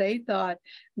that they thought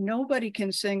nobody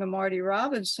can sing a Marty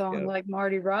Robbins song like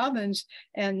Marty Robbins.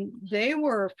 And they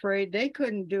were afraid they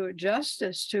couldn't do it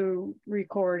justice to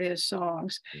record his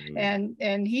songs. And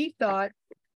he thought,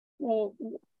 well,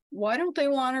 why don't they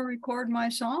want to record my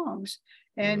songs?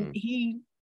 And he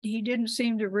didn't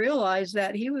seem to realize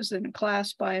that he was in a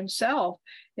class by himself.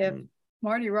 If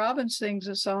Marty Robbins sings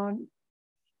a song,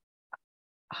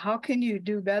 how can you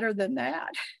do better than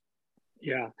that?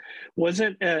 Yeah.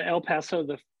 Wasn't El Paso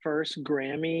the first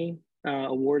Grammy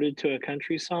awarded to a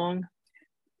country song?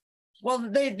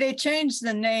 Well, they changed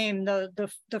the name.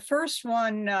 The first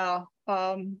one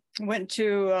went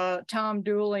to Tom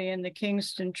Dooley and the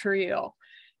Kingston Trio.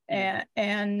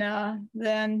 And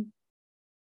then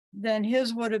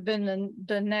his would have been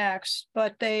the next,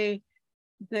 but the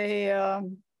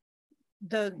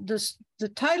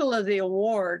title of the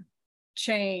award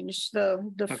changed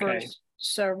the first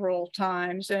several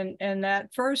times, and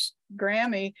that first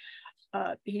Grammy,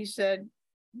 he said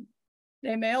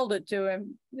they mailed it to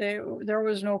him. There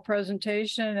was no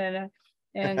presentation,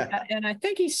 and I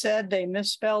think he said they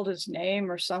misspelled his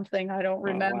name or something. I don't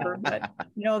remember, but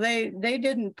they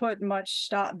didn't put much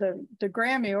stock. The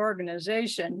Grammy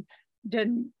organization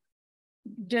didn't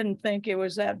think it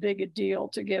was that big a deal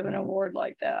to give an award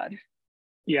like that.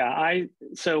 Yeah,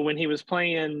 so when he was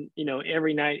playing,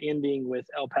 every night ending with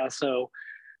El Paso,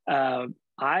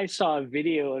 I saw a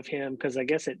video of him because I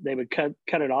guess they would cut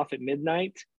it off at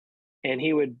midnight, and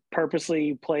he would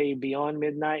purposely play beyond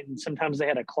midnight. And sometimes they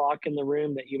had a clock in the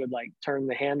room that he would like turn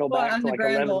the handle back to like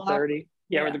 11:30.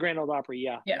 Yeah, or the Grand Ole Opry.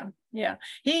 Yeah.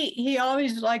 He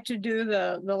always liked to do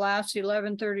the last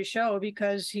 11:30 show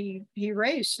because he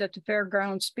raced at the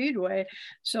Fairgrounds Speedway.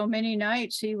 So many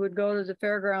nights he would go to the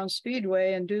Fairgrounds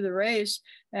Speedway and do the race,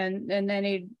 and then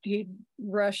he'd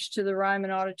rush to the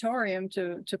Ryman Auditorium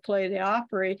to play the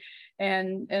Opry,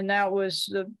 and that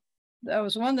was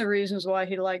one of the reasons why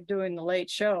he liked doing the late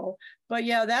show. But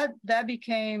yeah, that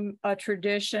became a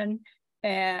tradition,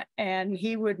 and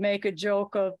he would make a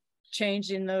joke of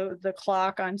changing the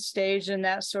clock on stage and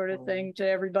that sort of thing to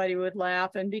everybody would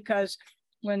laugh. And because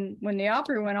when the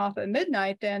Opry went off at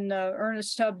midnight, then the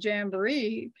Ernest Tubb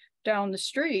Jamboree down the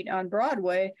street on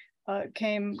Broadway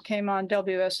came on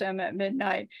WSM at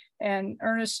midnight, and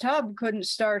Ernest Tubb couldn't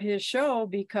start his show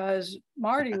because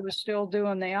Marty was still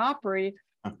doing the Opry,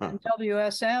 and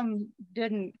WSM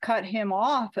didn't cut him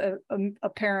off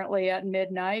apparently at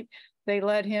midnight. They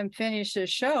let him finish his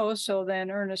show, so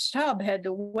then Ernest Tubb had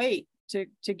to wait to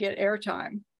get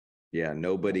airtime. Yeah,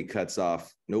 nobody cuts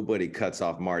off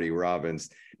Marty Robbins.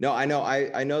 No,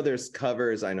 I know there's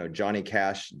covers. I know Johnny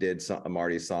Cash did a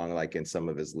Marty song like in some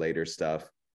of his later stuff.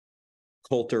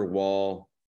 Coulter Wall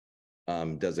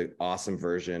does an awesome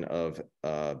version of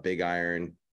Big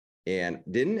Iron. And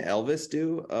didn't Elvis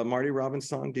do a Marty Robbins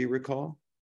song? Do you recall?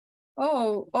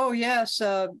 Oh yes.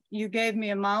 You Gave Me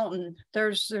a Mountain.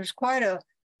 There's quite a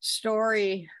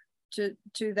story to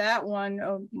that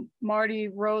one. Marty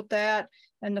wrote that,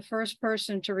 and the first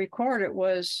person to record it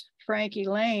was Frankie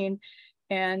Lane,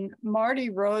 and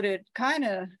Marty wrote it kind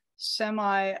of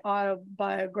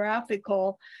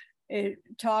semi-autobiographical. It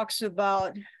talks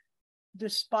about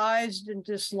despised and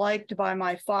disliked by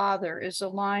my father is a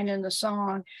line in the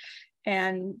song,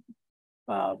 and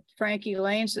Frankie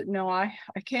Lane said, no, I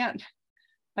can't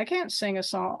sing a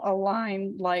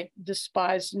line like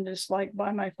despised and disliked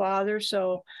by my father.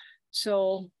 So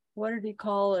what did he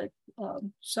call it?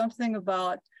 Something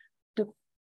about,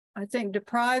 I think,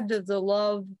 deprived of the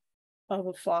love of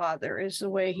a father is the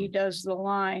way he does the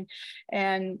line.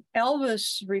 And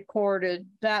Elvis recorded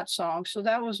that song. So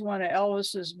that was one of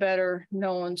Elvis's better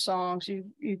known songs. You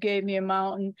Gave Me a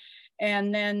Mountain.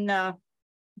 And then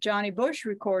Johnny Bush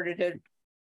recorded it.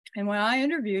 And when I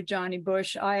interviewed Johnny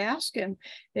Bush, I asked him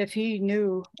if he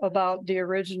knew about the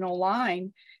original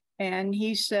line. And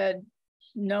he said,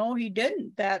 no, he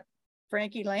didn't. That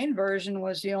Frankie Lane version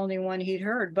was the only one he'd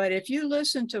heard. But if you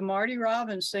listen to Marty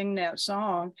Robbins sing that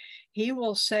song, he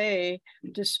will say,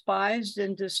 despised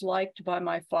and disliked by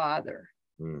my father.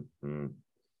 Mm-hmm.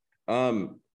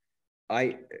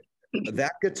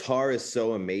 That guitar is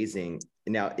so amazing.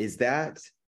 Now, is that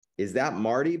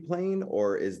Marty playing,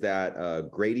 or is that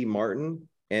Grady Martin?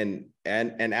 And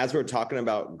as we're talking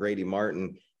about Grady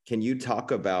Martin, can you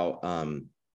talk about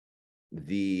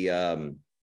the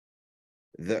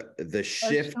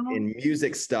shift in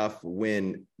music stuff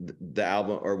when the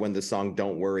album or when the song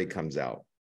 "Don't Worry" comes out?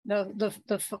 The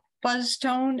fuzz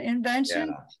tone invention.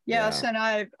 Yeah, Yes, and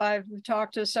I've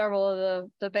talked to several of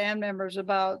the band members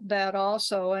about that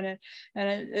also, and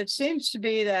it seems to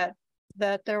be that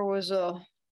there was a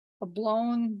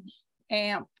blown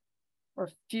amp or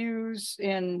fuse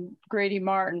in Grady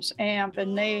Martin's amp,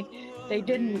 and they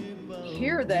didn't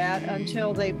hear that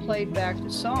until they played back the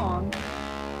song.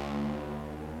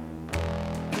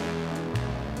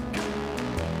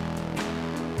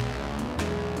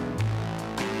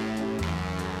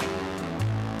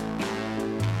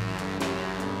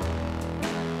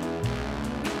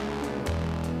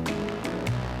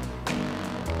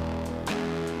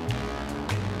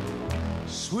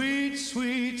 Sweet,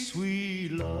 sweet,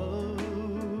 sweet love.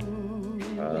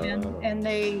 And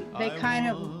they kind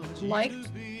of liked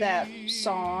that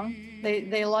song.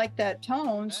 They liked that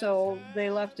tone, so they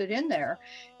left it in there.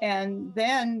 And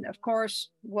then, of course,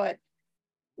 what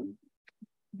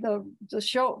the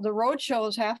road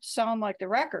shows have to sound like the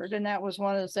record, and that was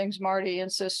one of the things Marty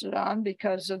insisted on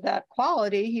because of that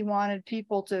quality. He wanted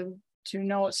people to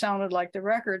know it sounded like the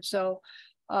record. So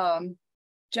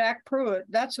Jack Pruitt,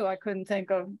 that's who I couldn't think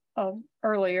of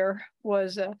earlier,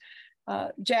 was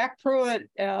Jack Pruitt,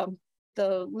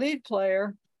 the lead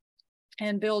player,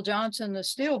 and Bill Johnson, the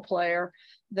steel player.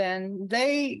 Then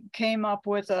they came up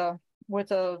with a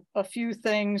few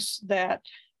things that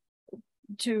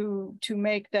to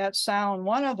make that sound.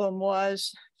 One of them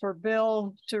was for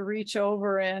Bill to reach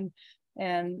over and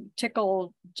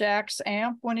tickle Jack's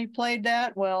amp when he played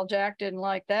that. Well, Jack didn't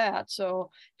like that,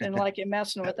 so didn't like him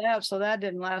messing with that, so that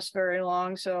didn't last very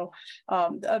long. So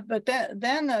but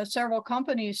then several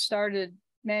companies started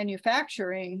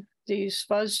manufacturing these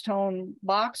fuzz tone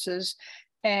boxes,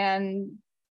 and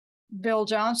Bill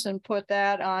Johnson put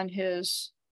that on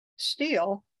his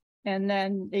steel, and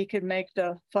then he could make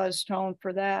the fuzz tone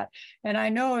for that. And I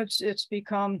know it's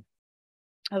become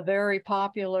a very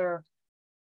popular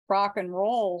rock and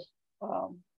roll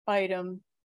item,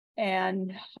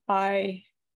 and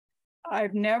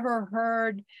I've never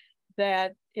heard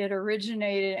that it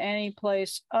originated any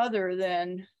place other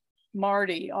than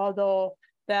Marty, although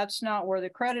that's not where the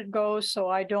credit goes, so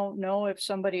I don't know if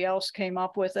somebody else came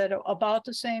up with it about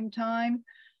the same time.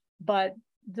 But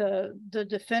the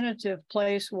definitive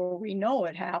place where we know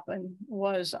it happened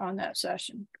was on that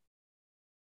session.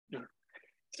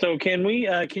 So can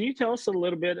you tell us a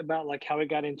little bit about like how he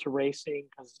got into racing?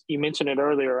 Because you mentioned it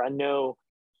earlier. I know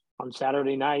on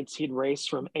Saturday nights he'd race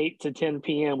from 8 to 10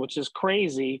 p.m., which is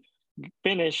crazy.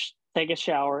 Finish, take a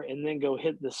shower, and then go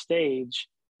hit the stage.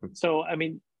 So, I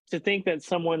mean, to think that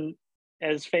someone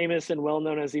as famous and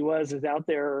well-known as he was is out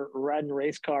there riding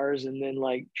race cars and then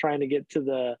like trying to get to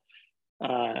the,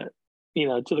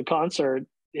 to the concert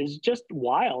is just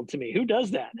wild to me. Who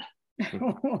does that?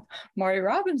 Marty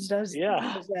Robbins does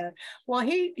that. Well,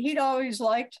 he'd always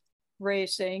liked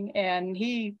racing, and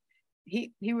he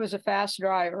was a fast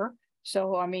driver.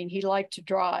 So, I mean, he liked to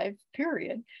drive,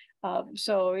 period.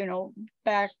 So,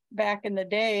 back in the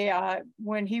day,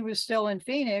 when he was still in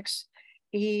Phoenix,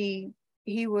 he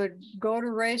would go to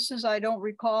races. I don't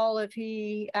recall if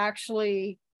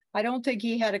I don't think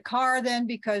he had a car then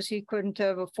because he couldn't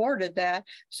have afforded that.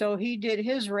 So he did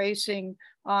his racing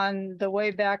on the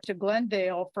way back to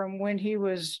Glendale from when he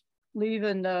was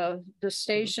leaving the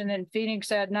station in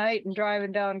Phoenix at night and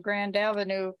driving down Grand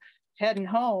Avenue, heading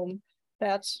home.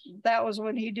 That was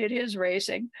when he did his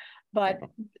racing. But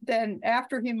then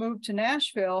after he moved to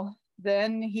Nashville,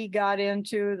 then he got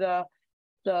into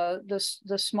the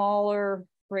smaller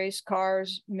race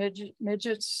cars,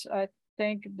 midgets, I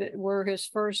think, that were his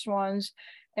first ones.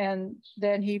 And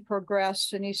then he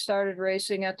progressed and he started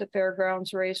racing at the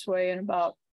Fairgrounds Raceway in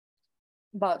about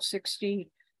 60,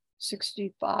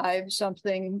 65,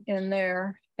 something in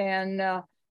there. And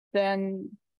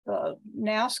then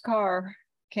NASCAR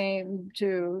came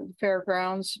to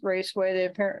Fairgrounds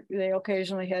Raceway. They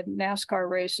occasionally had NASCAR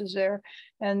races there.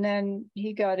 And then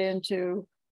he got into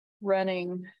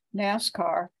running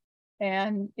NASCAR.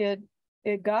 And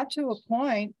it got to a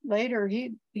point later,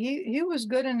 he was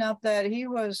good enough that he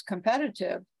was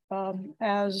competitive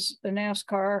as a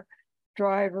NASCAR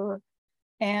driver.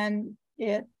 And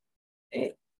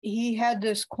he had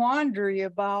this quandary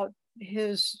about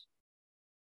his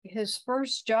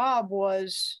first job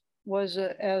was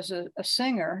as a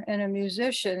singer and a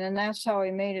musician, and that's how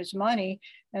he made his money,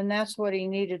 and that's what he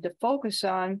needed to focus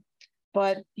on.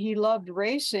 But he loved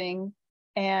racing,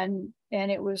 and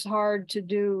it was hard to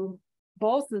do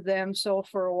both of them. So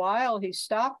for a while he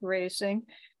stopped racing,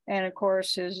 and of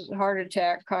course his heart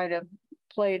attack kind of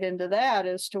played into that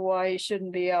as to why he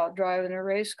shouldn't be out driving a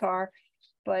race car.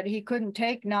 But he couldn't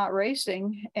take not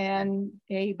racing, and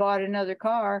he bought another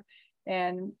car,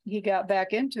 and he got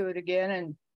back into it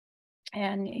again,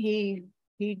 and he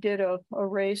did a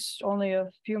race only a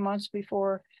few months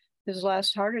before his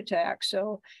last heart attack.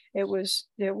 So it was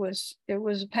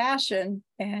a passion,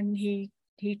 and he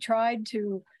tried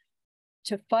to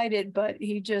fight it, but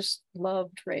he just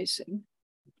loved racing.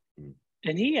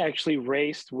 And he actually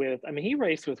raced with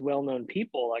well-known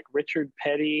people like Richard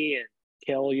Petty and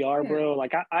Kel Yarborough.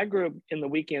 Like I grew up in the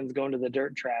weekends going to the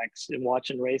dirt tracks and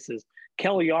watching races.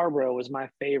 Kel Yarborough was my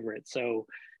favorite. So,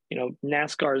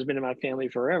 NASCAR has been in my family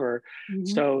forever. Mm-hmm.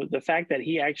 So the fact that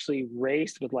he actually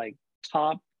raced with like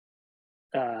top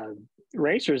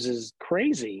racers is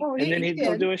crazy. Oh, and then he'd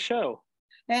go do a show.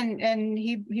 And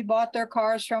he bought their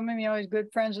cars from him. He's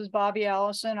good friends with Bobby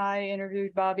Allison. I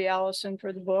interviewed Bobby Allison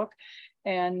for the book,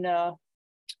 and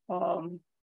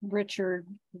Richard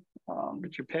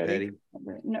Petty.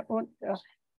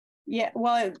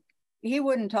 He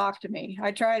wouldn't talk to me.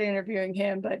 I tried interviewing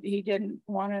him, but he didn't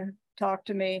want to talk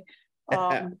to me.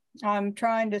 I'm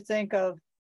trying to think of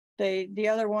the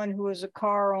other one who was a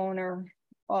car owner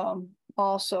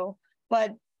also,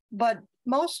 but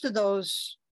most of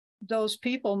those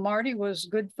people, Marty was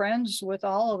good friends with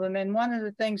all of them. And one of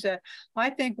the things that I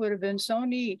think would have been so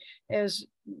neat is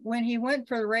when he went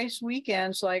for the race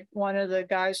weekends, like one of the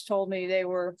guys told me they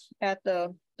were at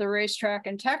the racetrack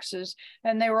in Texas,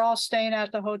 and they were all staying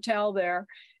at the hotel there.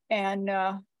 And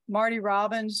Marty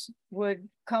Robbins would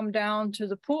come down to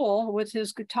the pool with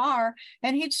his guitar,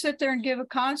 and he'd sit there and give a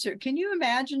concert. Can you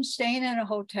imagine staying in a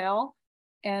hotel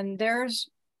and there's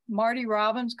Marty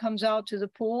Robbins comes out to the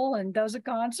pool and does a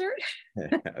concert?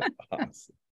 That's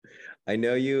awesome. I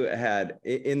know you had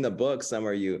in the book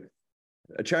somewhere,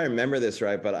 I try to remember this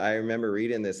right, but I remember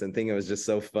reading this and thinking it was just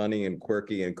so funny and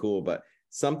quirky and cool. But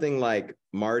something like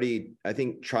Marty, I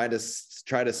think, tried to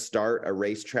start a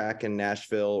racetrack in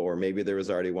Nashville, or maybe there was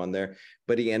already one there,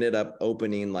 but he ended up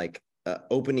opening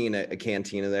a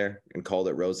cantina there and called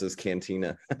it Rose's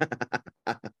Cantina.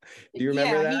 Do you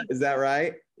remember that? Is that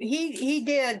right? He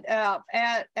did at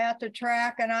the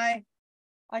track, and I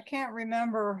can't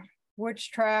remember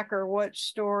which track or what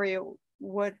story,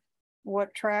 what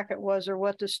track it was, or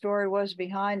what the story was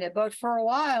behind it. But for a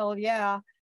while,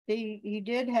 he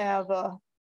did have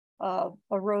a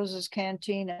Rose's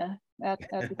Cantina at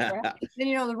the track.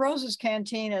 And the Rose's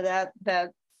Cantina,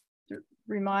 that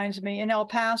reminds me, in El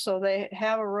Paso they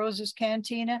have a Rose's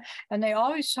Cantina, and they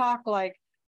always talk like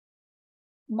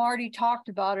Marty talked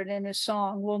about it in his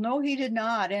song. Well, no, he did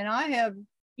not. And I have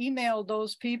emailed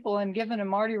those people and given them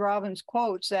Marty Robbins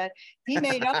quotes that he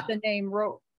made up the name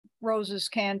Rose's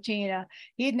Cantina.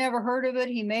 He'd never heard of it.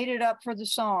 He made it up for the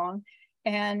song,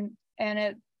 and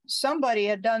somebody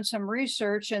had done some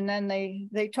research, and then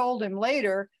they told him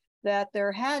later that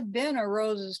there had been a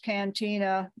Rose's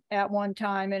Cantina at one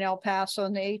time in El Paso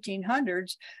in the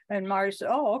 1800s. And Marty said,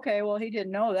 oh, okay, well, he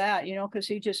didn't know that, because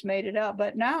he just made it up.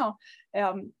 But now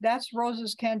that's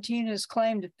Rose's Cantina's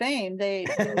claim to fame. They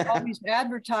always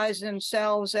advertise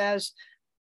themselves as,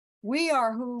 we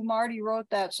are who Marty wrote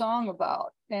that song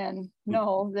about. And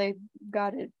no, they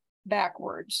got it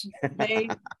backwards.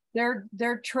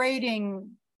 They're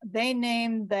trading, they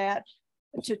named that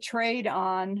to trade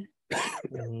on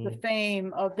the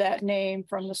fame of that name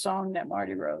from the song that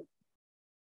Marty wrote.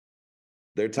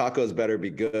 Their tacos better be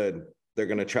good. They're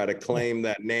going to try to claim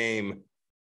that name.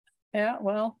 Yeah,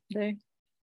 well, they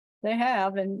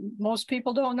have, and most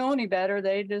people don't know any better.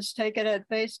 They just take it at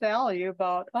face value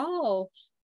about, oh,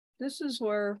 this is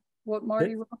what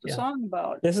Marty wrote the song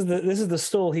about. This is the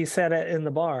stool he sat at in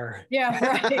the bar. Yeah,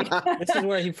 right. This is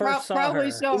where he first saw probably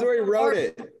her. So. This is where he wrote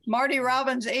it. Marty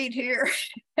Robbins ate here.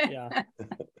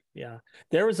 Yeah.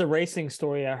 There was a racing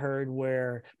story I heard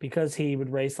where, because he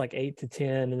would race like 8 to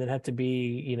 10 and then have to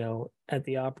be, at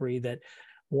the Opry, that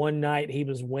one night he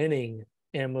was winning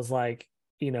and was like,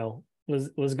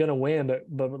 was going to win,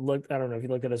 but look, I don't know if he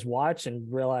looked at his watch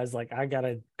and realized, like, I got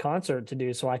a concert to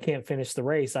do, so I can't finish the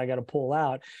race. I got to pull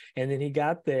out. And then he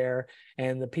got there,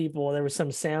 and there was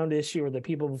some sound issue, or the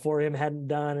people before him hadn't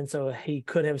done. And so he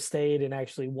could have stayed and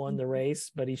actually won the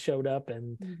race, but he showed up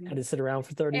and had to sit around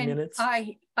for 30 minutes.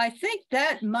 I think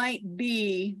that might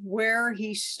be where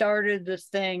he started the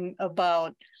thing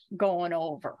about going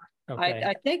over. Okay.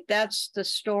 I think that's the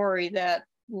story that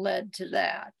led to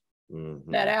that.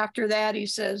 Mm-hmm. That after that, he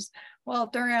says, well,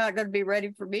 if they're not going to be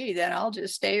ready for me, then I'll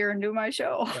just stay here and do my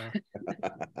show. Yeah.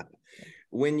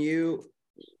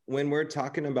 When we're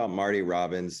talking about Marty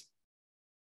Robbins,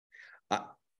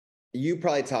 you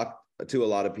probably talk to a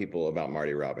lot of people about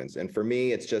Marty Robbins. And for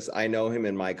me, it's just, I know him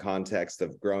in my context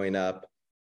of growing up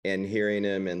and hearing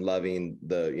him and loving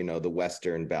the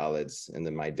Western ballads. And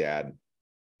then my dad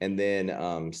and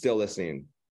then still listening.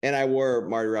 And I wore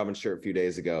Marty Robbins shirt a few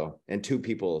days ago, and 2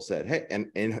 people said, hey, and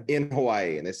in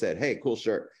Hawaii, and they said, hey, cool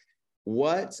shirt.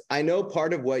 What I know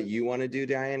part of what you want to do,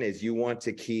 Diane, is you want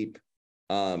to keep,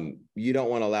 you don't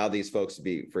want to allow these folks to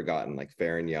be forgotten, like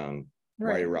Farron Young,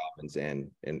 Marty Robbins, and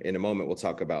in a moment, we'll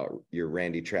talk about your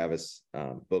Randy Travis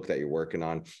book that you're working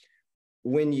on.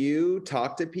 When you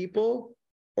talk to people,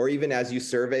 or even as you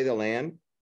survey the land,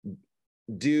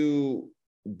 do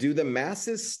the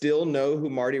masses still know who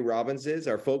Marty Robbins is?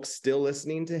 Are folks still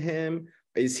listening to him?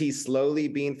 Is he slowly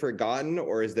being forgotten,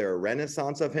 or is there a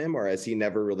renaissance of him, or has he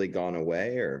never really gone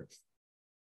away? Or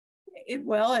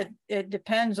it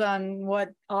depends on what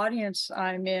audience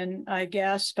I'm in, I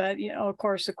guess. But, of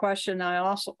course, the question I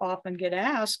also often get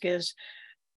asked is,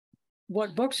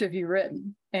 what books have you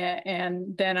written?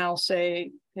 And then I'll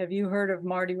say, have you heard of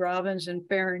Marty Robbins and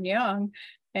Farron Young?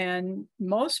 And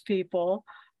most people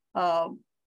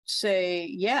say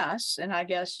yes. And I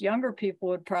guess younger people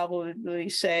would probably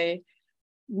say,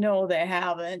 no, they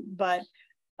haven't, but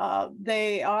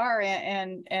they are.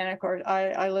 And of course,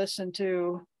 I listen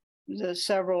to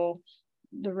the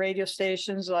radio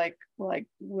stations like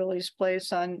Willie's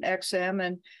Place on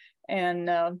XM,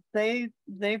 and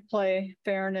they play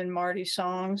Farron and Marty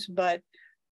songs, but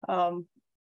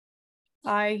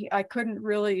I couldn't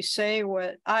really say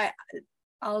what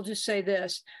I'll just say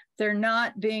this: they're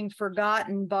not being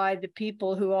forgotten by the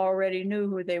people who already knew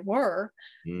who they were,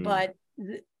 but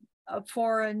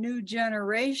for a new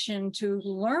generation to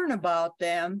learn about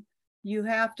them, you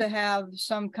have to have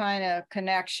some kind of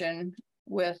connection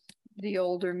with the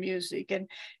older music.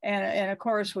 And of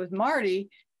course, with Marty,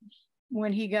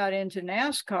 when he got into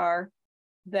NASCAR,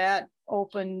 that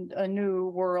opened a new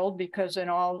world, because then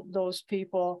all those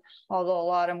people, although a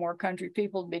lot of them were country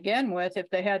people to begin with, if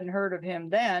they hadn't heard of him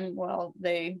then, well,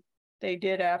 they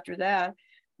did after that.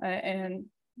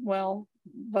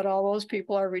 But all those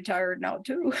people are retired now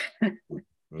too.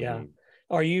 Yeah.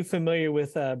 Are you familiar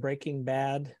with Breaking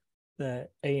Bad, the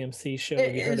AMC show?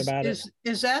 Have you heard about it?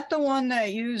 Is that the one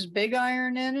that used Big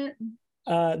Iron in it?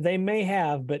 They may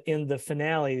have, but in the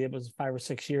finale, it was 5 or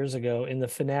 6 years ago. In the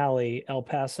finale, El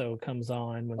Paso comes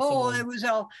on. It was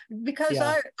because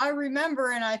I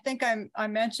remember, and I think I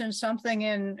mentioned something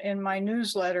in my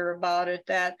newsletter about it,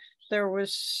 that there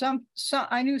was some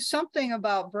I knew something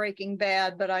about Breaking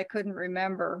Bad, but I couldn't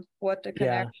remember what the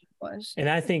connection was. And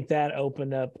I think that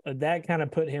opened up, that kind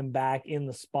of put him back in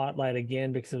the spotlight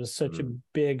again, because it was such a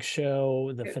big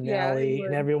show, the finale,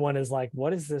 and everyone is like,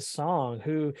 what is this song?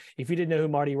 Who, if you didn't know who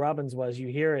Marty Robbins was, you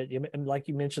hear it, like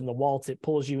you mentioned, the waltz, it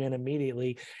pulls you in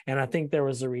immediately. And I think there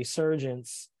was a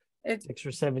resurgence 6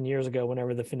 or 7 years ago,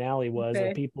 whenever the finale was,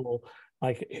 and people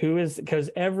like, who is, because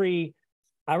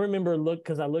I remember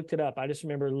because I looked it up. I just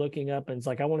remember looking up, and it's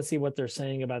like, I want to see what they're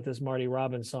saying about this Marty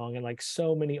Robbins song. And like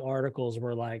so many articles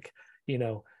were like,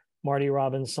 Marty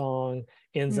Robbins song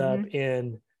ends up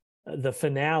in the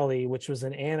finale, which was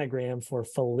an anagram for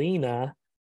Felina.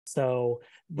 So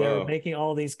they're making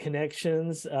all these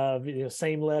connections of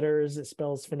same letters. It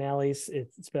spells finales.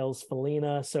 It spells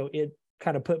Felina. So it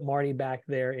kind of put Marty back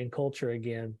there in culture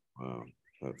again. Wow,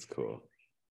 that's cool.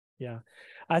 Yeah,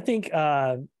 I think.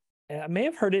 I may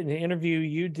have heard it in an interview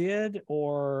you did,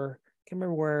 or I can't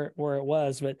remember where it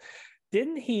was, but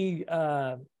didn't he,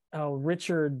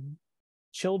 Richard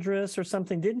Childress or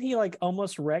something, didn't he like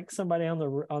almost wreck somebody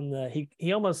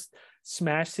he almost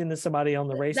smashed into somebody on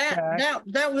the racetrack?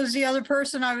 That was the other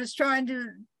person I was trying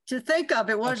to think of.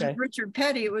 It wasn't Richard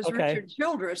Petty, it was Richard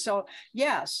Childress. So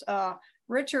yes,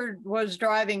 Richard was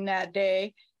driving that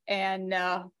day, and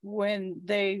when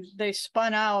they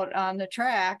spun out on the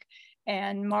track,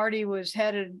 and Marty was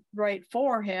headed right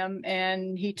for him,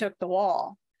 and he took the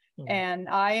wall. And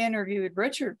I interviewed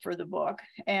Richard for the book,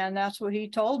 and that's what he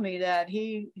told me, that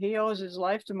he owes his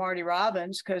life to Marty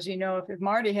Robbins, because if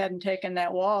Marty hadn't taken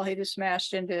that wall, he'd have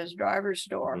smashed into his driver's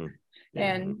door.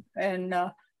 And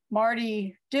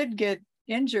Marty did get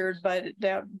injured, but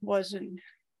that wasn't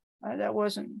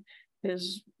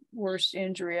his worst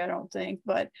injury, I don't think.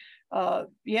 But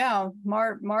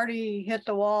Marty hit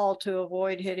the wall to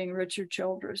avoid hitting Richard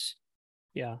Childress.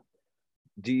 Yeah.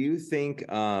 Do you think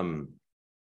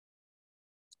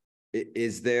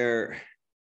is there,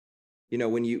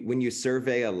 when you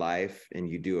survey a life and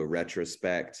you do a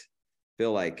retrospect,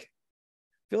 feel like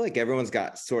everyone's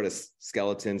got sort of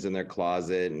skeletons in their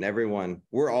closet, and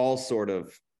we're all sort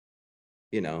of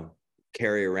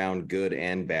carry around good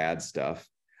and bad stuff.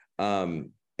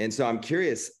 And so I'm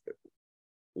curious,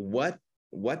 what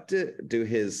do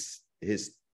his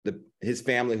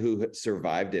family who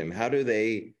survived him, how do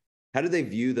they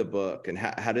view the book, and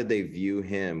how did they view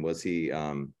him? Was he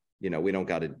we don't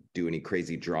got to do any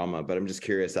crazy drama, but I'm just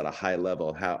curious at a high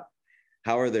level, how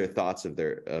are their thoughts of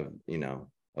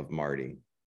Marty?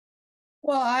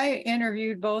 Well, I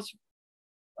interviewed both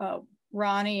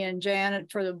Ronnie and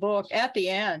Janet for the book. At the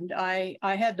end, I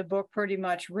had the book pretty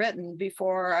much written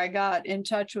before I got in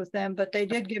touch with them, but they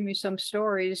did give me some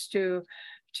stories to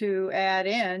add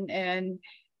in, and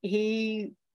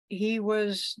he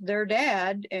was their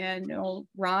dad, and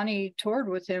Ronnie toured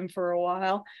with him for a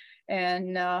while,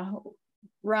 and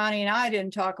Ronnie and I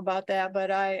didn't talk about that, but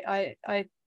I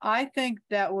think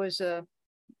that was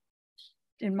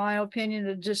in my opinion,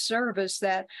 a disservice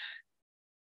that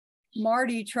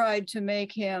Marty tried to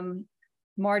make him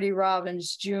Marty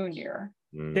Robbins Jr.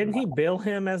 Didn't he bill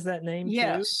him as that name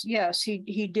too? Yes,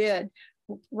 he did.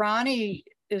 Ronnie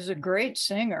is a great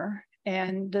singer,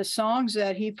 and the songs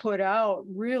that he put out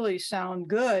really sound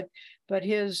good, but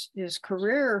his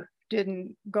career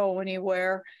didn't go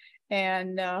anywhere.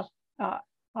 And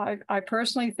I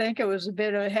personally think it was a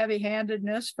bit of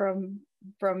heavy-handedness from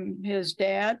his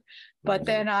dad, but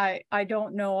then I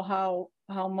don't know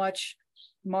how much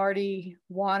Marty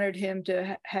wanted him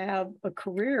to have a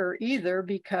career either,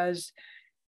 because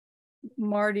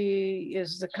Marty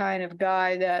is the kind of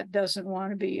guy that doesn't want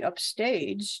to be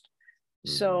upstaged.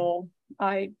 So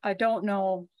I don't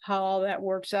know how all that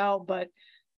works out, but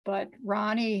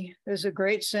Ronnie is a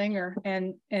great singer,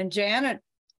 and Janet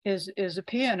is a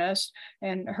pianist,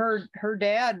 and her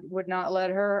dad would not let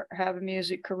her have a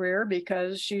music career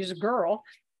because she's a girl,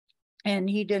 and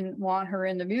he didn't want her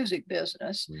in the music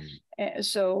business.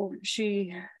 So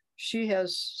she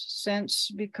has since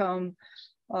become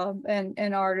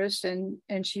an artist, and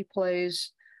she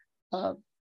plays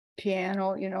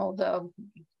piano, the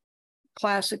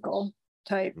classical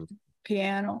type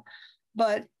piano.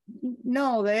 But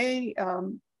no, they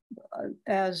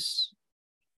as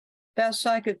best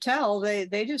I could tell,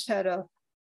 they just had a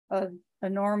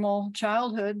normal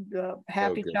childhood,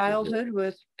 happy childhood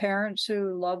with parents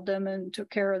who loved them and took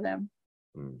care of them.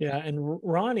 Yeah, and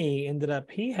Ronnie ended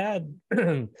up, he had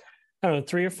I don't know,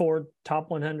 3 or 4 top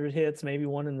 100 hits, maybe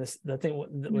one in this. I think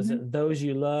was it Those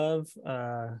You Love.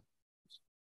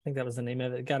 I think that was the name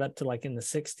of it. It got up to like in the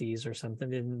 60s or something.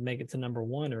 Didn't make it to number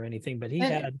 1 or anything, but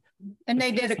and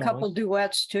they did a couple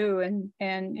duets too,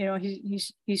 and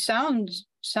he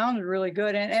sounded really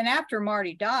good. And after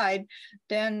Marty died,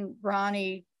 then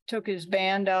Ronnie took his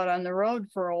band out on the road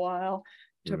for a while.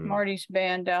 Took Marty's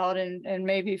band out and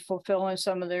maybe fulfilling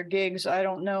some of their gigs. I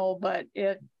don't know, but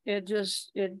it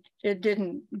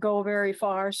didn't go very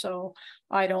far. So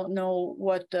I don't know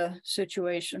what the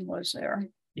situation was there.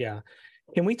 Yeah.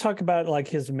 Can we talk about like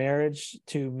his marriage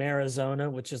to Marizona,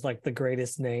 which is like the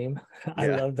greatest name? I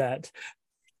love that.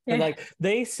 And like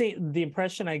they see, the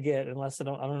impression I get, unless I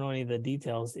don't know any of the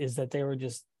details, is that they were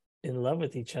just in love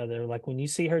with each other. Like when you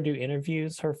see her do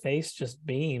interviews, her face just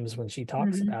beams when she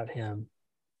talks about him.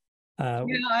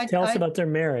 Tell us about their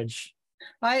marriage.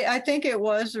 I think it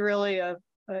was really a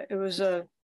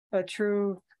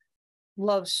true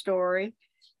love story,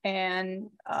 and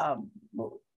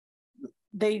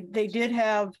they did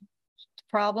have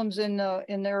problems in the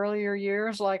earlier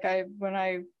years, like when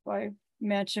I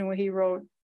mentioned when he wrote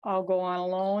I'll Go On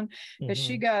Alone, because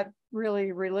she got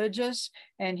really religious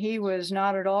and he was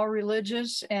not at all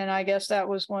religious, and I guess that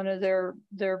was one of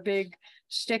their big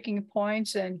sticking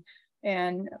points,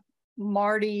 and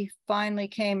Marty finally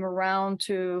came around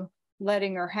to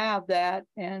letting her have that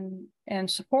and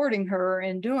supporting her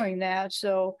in doing that.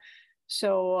 So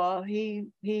he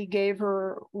gave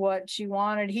her what she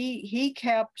wanted. He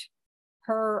kept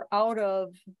her out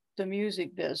of the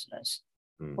music business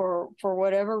for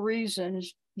whatever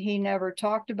reasons. He never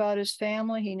talked about his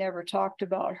family. He never talked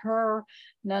about her.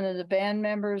 None of the band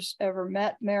members ever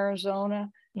met Marizona.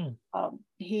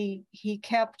 He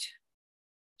kept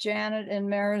Janet and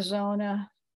Marizona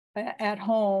at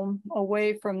home,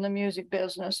 away from the music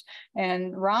business.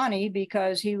 And Ronnie,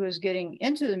 because he was getting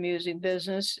into the music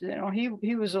business,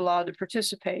 he was allowed to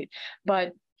participate.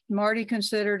 But Marty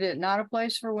considered it not a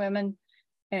place for women,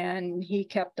 and he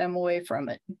kept them away from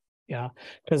it. Yeah,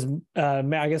 because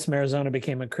I guess Marizona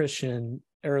became a Christian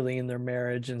early in their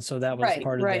marriage, and so that was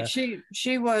part of the...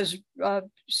 She was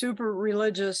super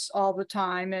religious all the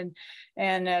time,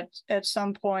 and at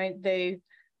some point they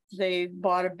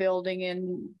bought a building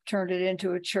and turned it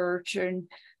into a church, and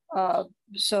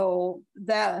so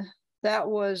that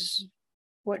was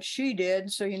what she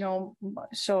did. So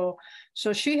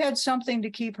so she had something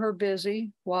to keep her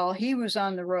busy while he was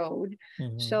on the road.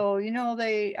 So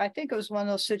I think it was one of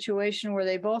those situations where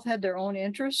they both had their own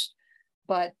interests,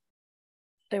 but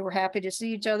they were happy to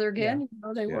see each other again.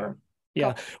 They were.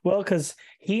 Yeah, well, because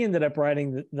he ended up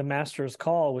writing the Master's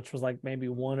Call, which was like maybe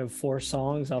one of 4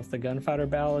 songs off the Gunfighter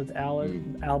Ballads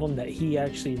album that he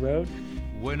actually wrote.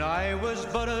 When I was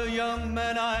but a young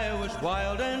man, I was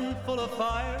wild and full of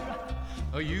fire,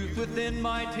 a youth within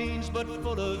my teens, but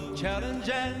full of challenge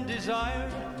and desire.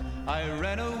 I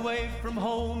ran away from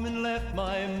home and left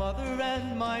my mother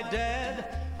and my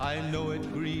dad. I know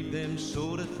it grieved them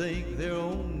so to think their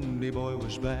only boy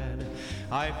was bad.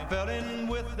 I fell in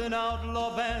with an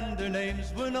outlaw band, their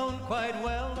names were known quite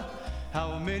well.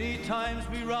 How many times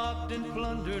we robbed and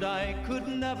plundered I could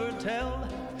never tell.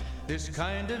 This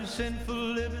kind of sinful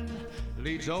living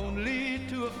leads only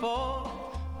to a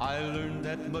fall. I learned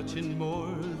that much and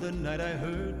more the night I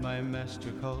heard my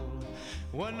master call.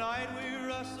 One night we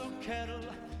rustled cattle,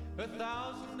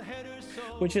 1,000 head or so.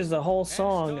 Which is the whole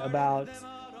song about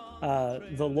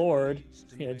the Lord,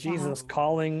 Jesus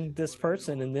calling this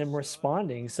person and them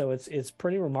responding. So it's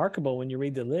pretty remarkable when you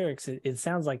read the lyrics. It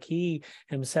sounds like he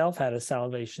himself had a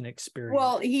salvation experience.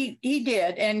 Well, he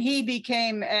did, and he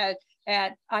became at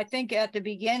I think at the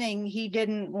beginning he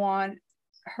didn't want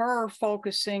her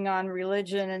focusing on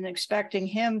religion and expecting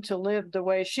him to live the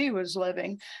way she was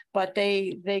living, but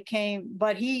they came.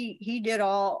 But he did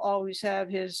always have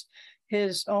his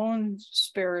own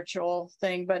spiritual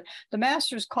thing. But the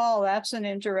Master's Call, that's an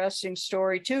interesting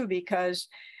story too, because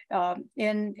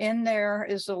in there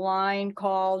is a line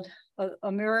called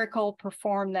a miracle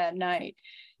performed that night.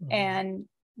 Mm-hmm. And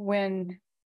when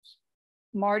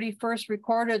Marty first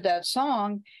recorded that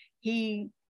song,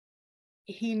 he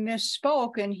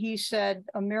misspoke and he said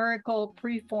a miracle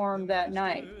preformed that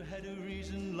night. Had a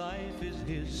reason life is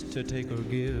his to take or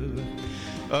give.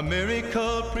 A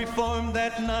miracle preformed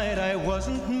that night, I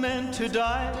wasn't meant to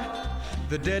die.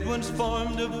 The dead ones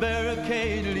formed a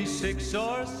barricade, at least 6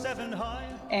 or 7 high.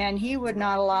 And he would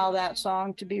not allow that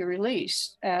song to be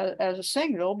released as a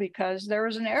single because there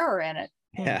was an error in it.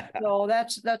 Yeah. So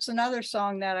that's another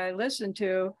song that I listen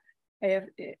to.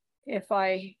 If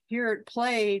I hear it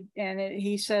played and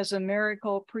he says a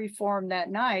miracle preformed that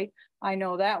night, I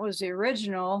know that was the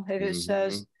original. If it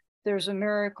says there's a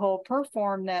miracle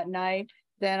performed that night,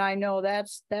 then I know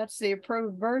that's the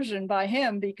approved version by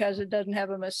him because it doesn't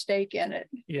have a mistake in it.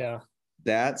 Yeah.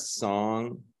 That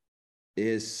song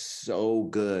is so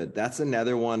good. That's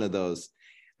another one of those.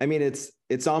 I mean,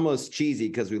 it's almost cheesy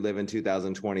because we live in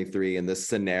 2023 in this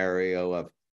scenario of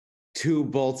 2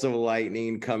 bolts of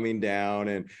lightning coming down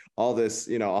and all this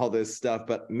stuff.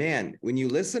 But man, when you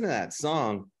listen to that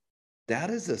song,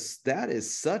 that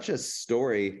is such a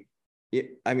story.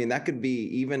 I mean, that could be,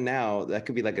 even now, that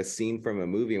could be like a scene from a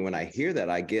movie. And when I hear that,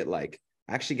 I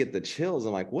actually get the chills.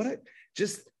 I'm like,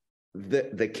 just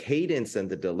the cadence and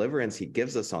the deliverance he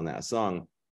gives us on that song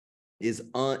is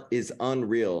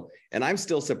unreal. And I'm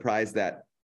still surprised that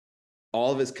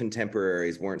all of his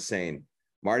contemporaries weren't saying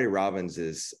Marty Robbins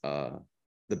is the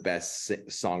best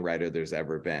songwriter there's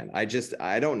ever been. I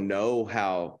don't know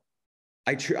how.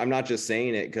 I'm not just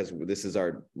saying it because this is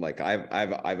our, like,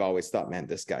 I've always thought, man,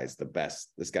 this guy's the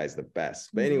best. This guy's the best.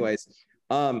 But anyways,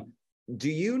 do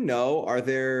you know, are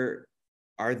there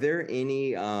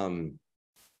any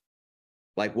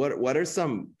like what are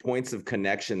some points of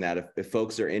connection that if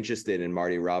folks are interested in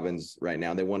Marty Robbins right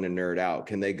now, they want to nerd out,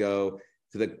 can they go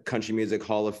to the Country Music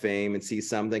Hall of Fame and see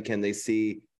something? Can they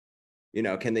see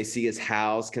his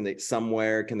house? Can they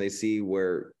see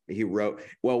where he wrote?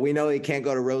 Well, we know he can't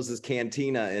go to Rose's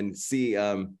Cantina and see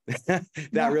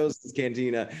that Rose's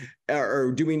Cantina,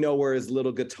 or do we know where his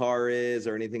little guitar is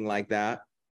or anything like that?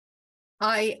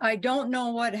 I don't know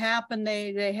what happened.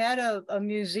 They had a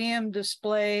museum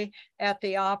display at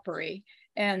the Opry,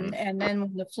 and then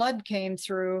when the flood came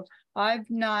through, I've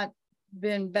not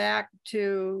been back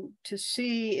to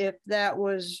see if that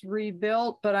was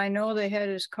rebuilt, but I know they had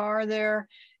his car there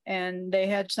and they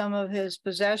had some of his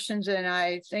possessions, and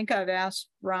I think I've asked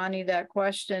Ronnie that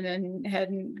question and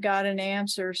hadn't got an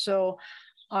answer. So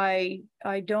I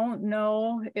don't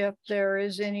know if there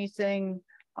is anything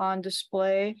on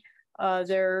display.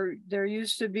 There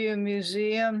used to be a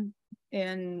museum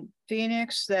in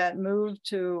Phoenix that moved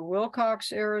to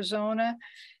Wilcox, Arizona,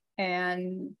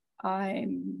 and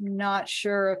I'm not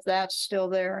sure if that's still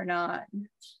there or not.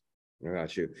 I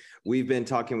got you. We've been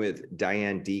talking with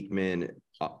Diane Diekman,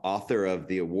 author of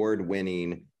the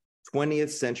award-winning 20th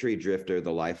Century Drifter,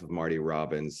 The Life of Marty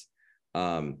Robbins.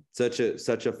 Such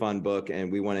a fun book,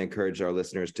 and we want to encourage our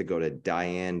listeners to go to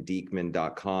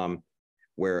dianediekman.com,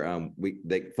 where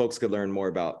folks could learn more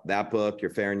about that book, your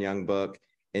Fair and Young book,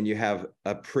 and you have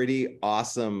a pretty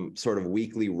awesome sort of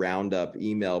weekly roundup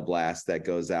email blast that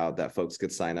goes out that folks could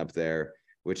sign up there,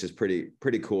 which is pretty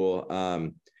cool.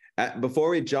 Before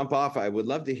we jump off, I would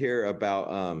love to hear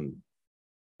about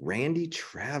Randy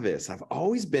Travis. I've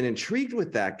always been intrigued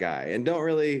with that guy and don't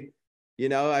really,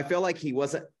 I feel like he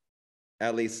wasn't,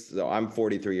 at least so I'm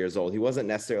 43 years old. He wasn't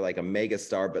necessarily like a mega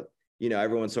star, but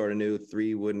everyone sort of knew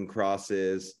 3 Wooden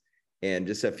Crosses and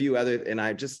just a few other, and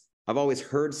I've always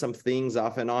heard some things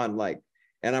off and on,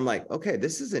 and I'm like, okay,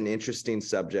 this is an interesting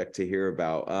subject to hear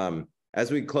about.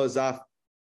 As we close off,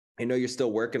 I know you're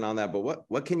still working on that, but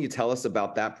what can you tell us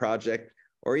about that project,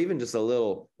 or even just a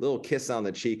little kiss on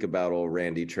the cheek about old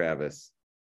Randy Travis?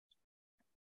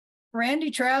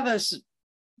 Randy Travis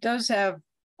does have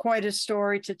quite a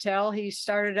story to tell. He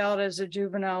started out as a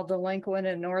juvenile delinquent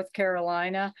in North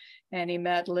Carolina, and he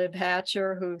met Liv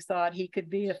Hatcher, who thought he could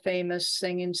be a famous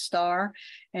singing star.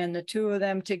 And the two of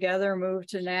them together moved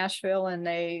to Nashville, and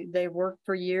they worked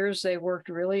for years. They worked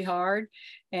really hard,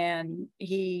 and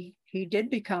he did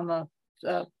become a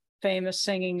famous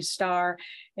singing star.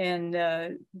 And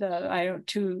I'm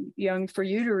too young for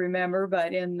you to remember,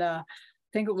 but I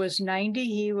think it was 90,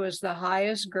 he was the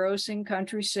highest grossing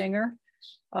country singer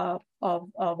of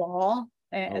all.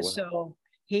 And wow. So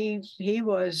he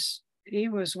was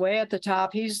way at the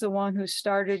top. He's the one who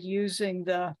started using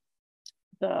the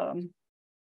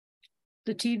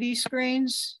TV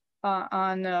screens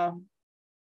on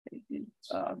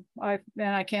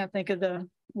I can't think of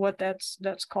what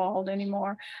that's called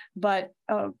anymore, but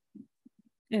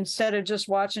instead of just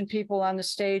watching people on the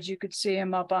stage, you could see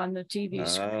him up on the TV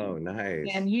screen. Oh, nice.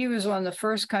 And he was one of the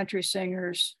first country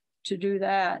singers to do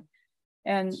that.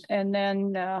 And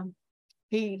then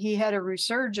he had a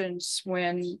resurgence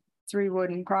when 3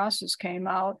 Wooden Crosses came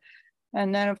out.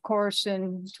 And then, of course,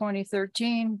 in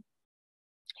 2013,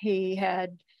 he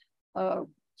had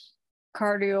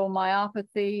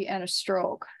cardiomyopathy and a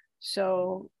stroke.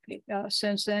 So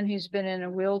since then, he's been in a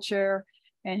wheelchair,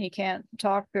 and he can't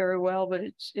talk very well, but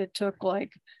it took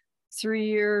like 3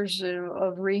 years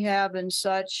of rehab and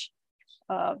such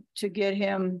to get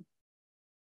him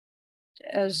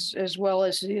as well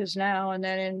as he is now. And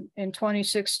then in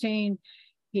 2016,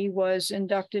 he was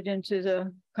inducted into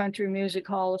the Country Music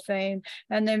Hall of Fame.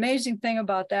 And the amazing thing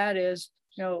about that is,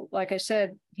 like I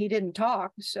said, he didn't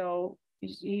talk, so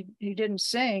he didn't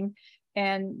sing.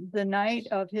 And the night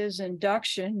of his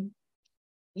induction,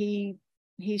 he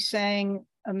sang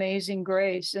Amazing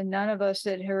Grace, and none of us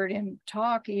had heard him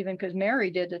talk, even because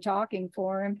Mary did the talking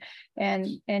for him,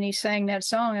 and he sang that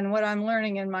song. And what I'm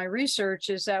learning in my research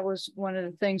is that was one of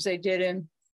the things they did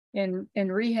in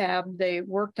rehab. They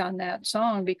worked on that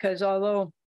song, because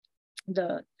although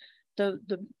the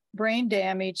brain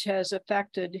damage has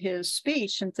affected his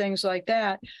speech and things like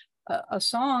that, a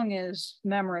song is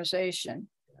memorization.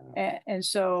 And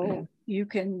so you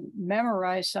can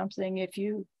memorize something if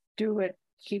you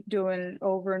keep doing it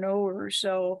over and over.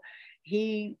 So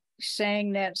he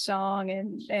sang that song,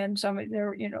 and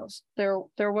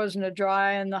there wasn't a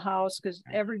dry in the house, because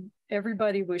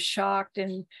everybody was shocked,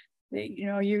 and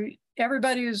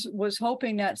everybody was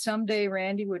hoping that someday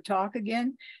Randy would talk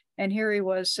again, and here he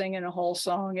was singing a whole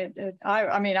song.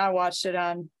 I watched it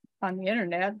on the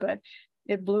internet, but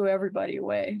it blew everybody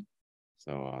away.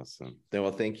 So awesome.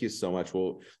 Well, thank you so much.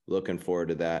 We're looking forward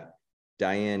to that.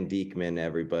 Diane Diekman,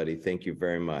 everybody, thank you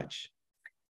very much.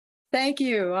 Thank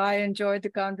you. I enjoyed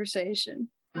the conversation.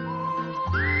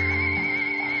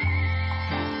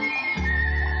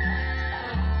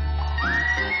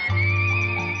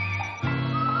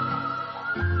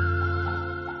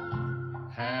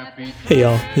 Hey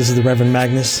y'all, this is the Reverend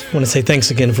Magnus. I want to say thanks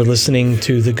again for listening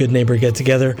to the Good Neighbor Get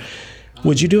Together.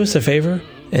 Would you do us a favor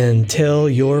and tell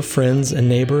your friends and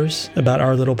neighbors about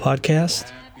our little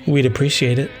podcast? We'd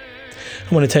appreciate it.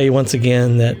 I want to tell you once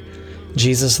again that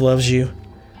Jesus loves you.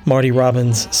 Marty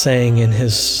Robbins sang in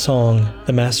his song,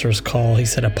 The Master's Call, he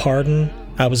said, "A pardon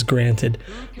I was granted,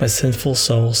 my sinful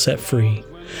soul set free.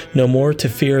 No more to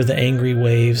fear the angry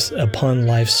waves upon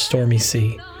life's stormy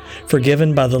sea.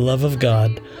 Forgiven by the love of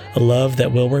God, a love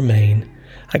that will remain.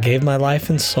 I gave my life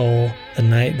and soul the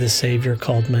night the Savior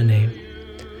called my name."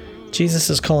 Jesus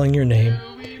is calling your name.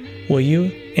 Will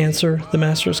you answer the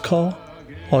Master's call?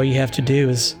 All you have to do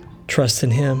is trust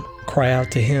in Him, cry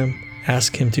out to Him,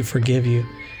 ask Him to forgive you.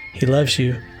 He loves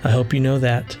you. I hope you know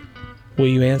that. Will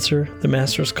you answer the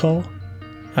Master's call?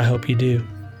 I hope you do.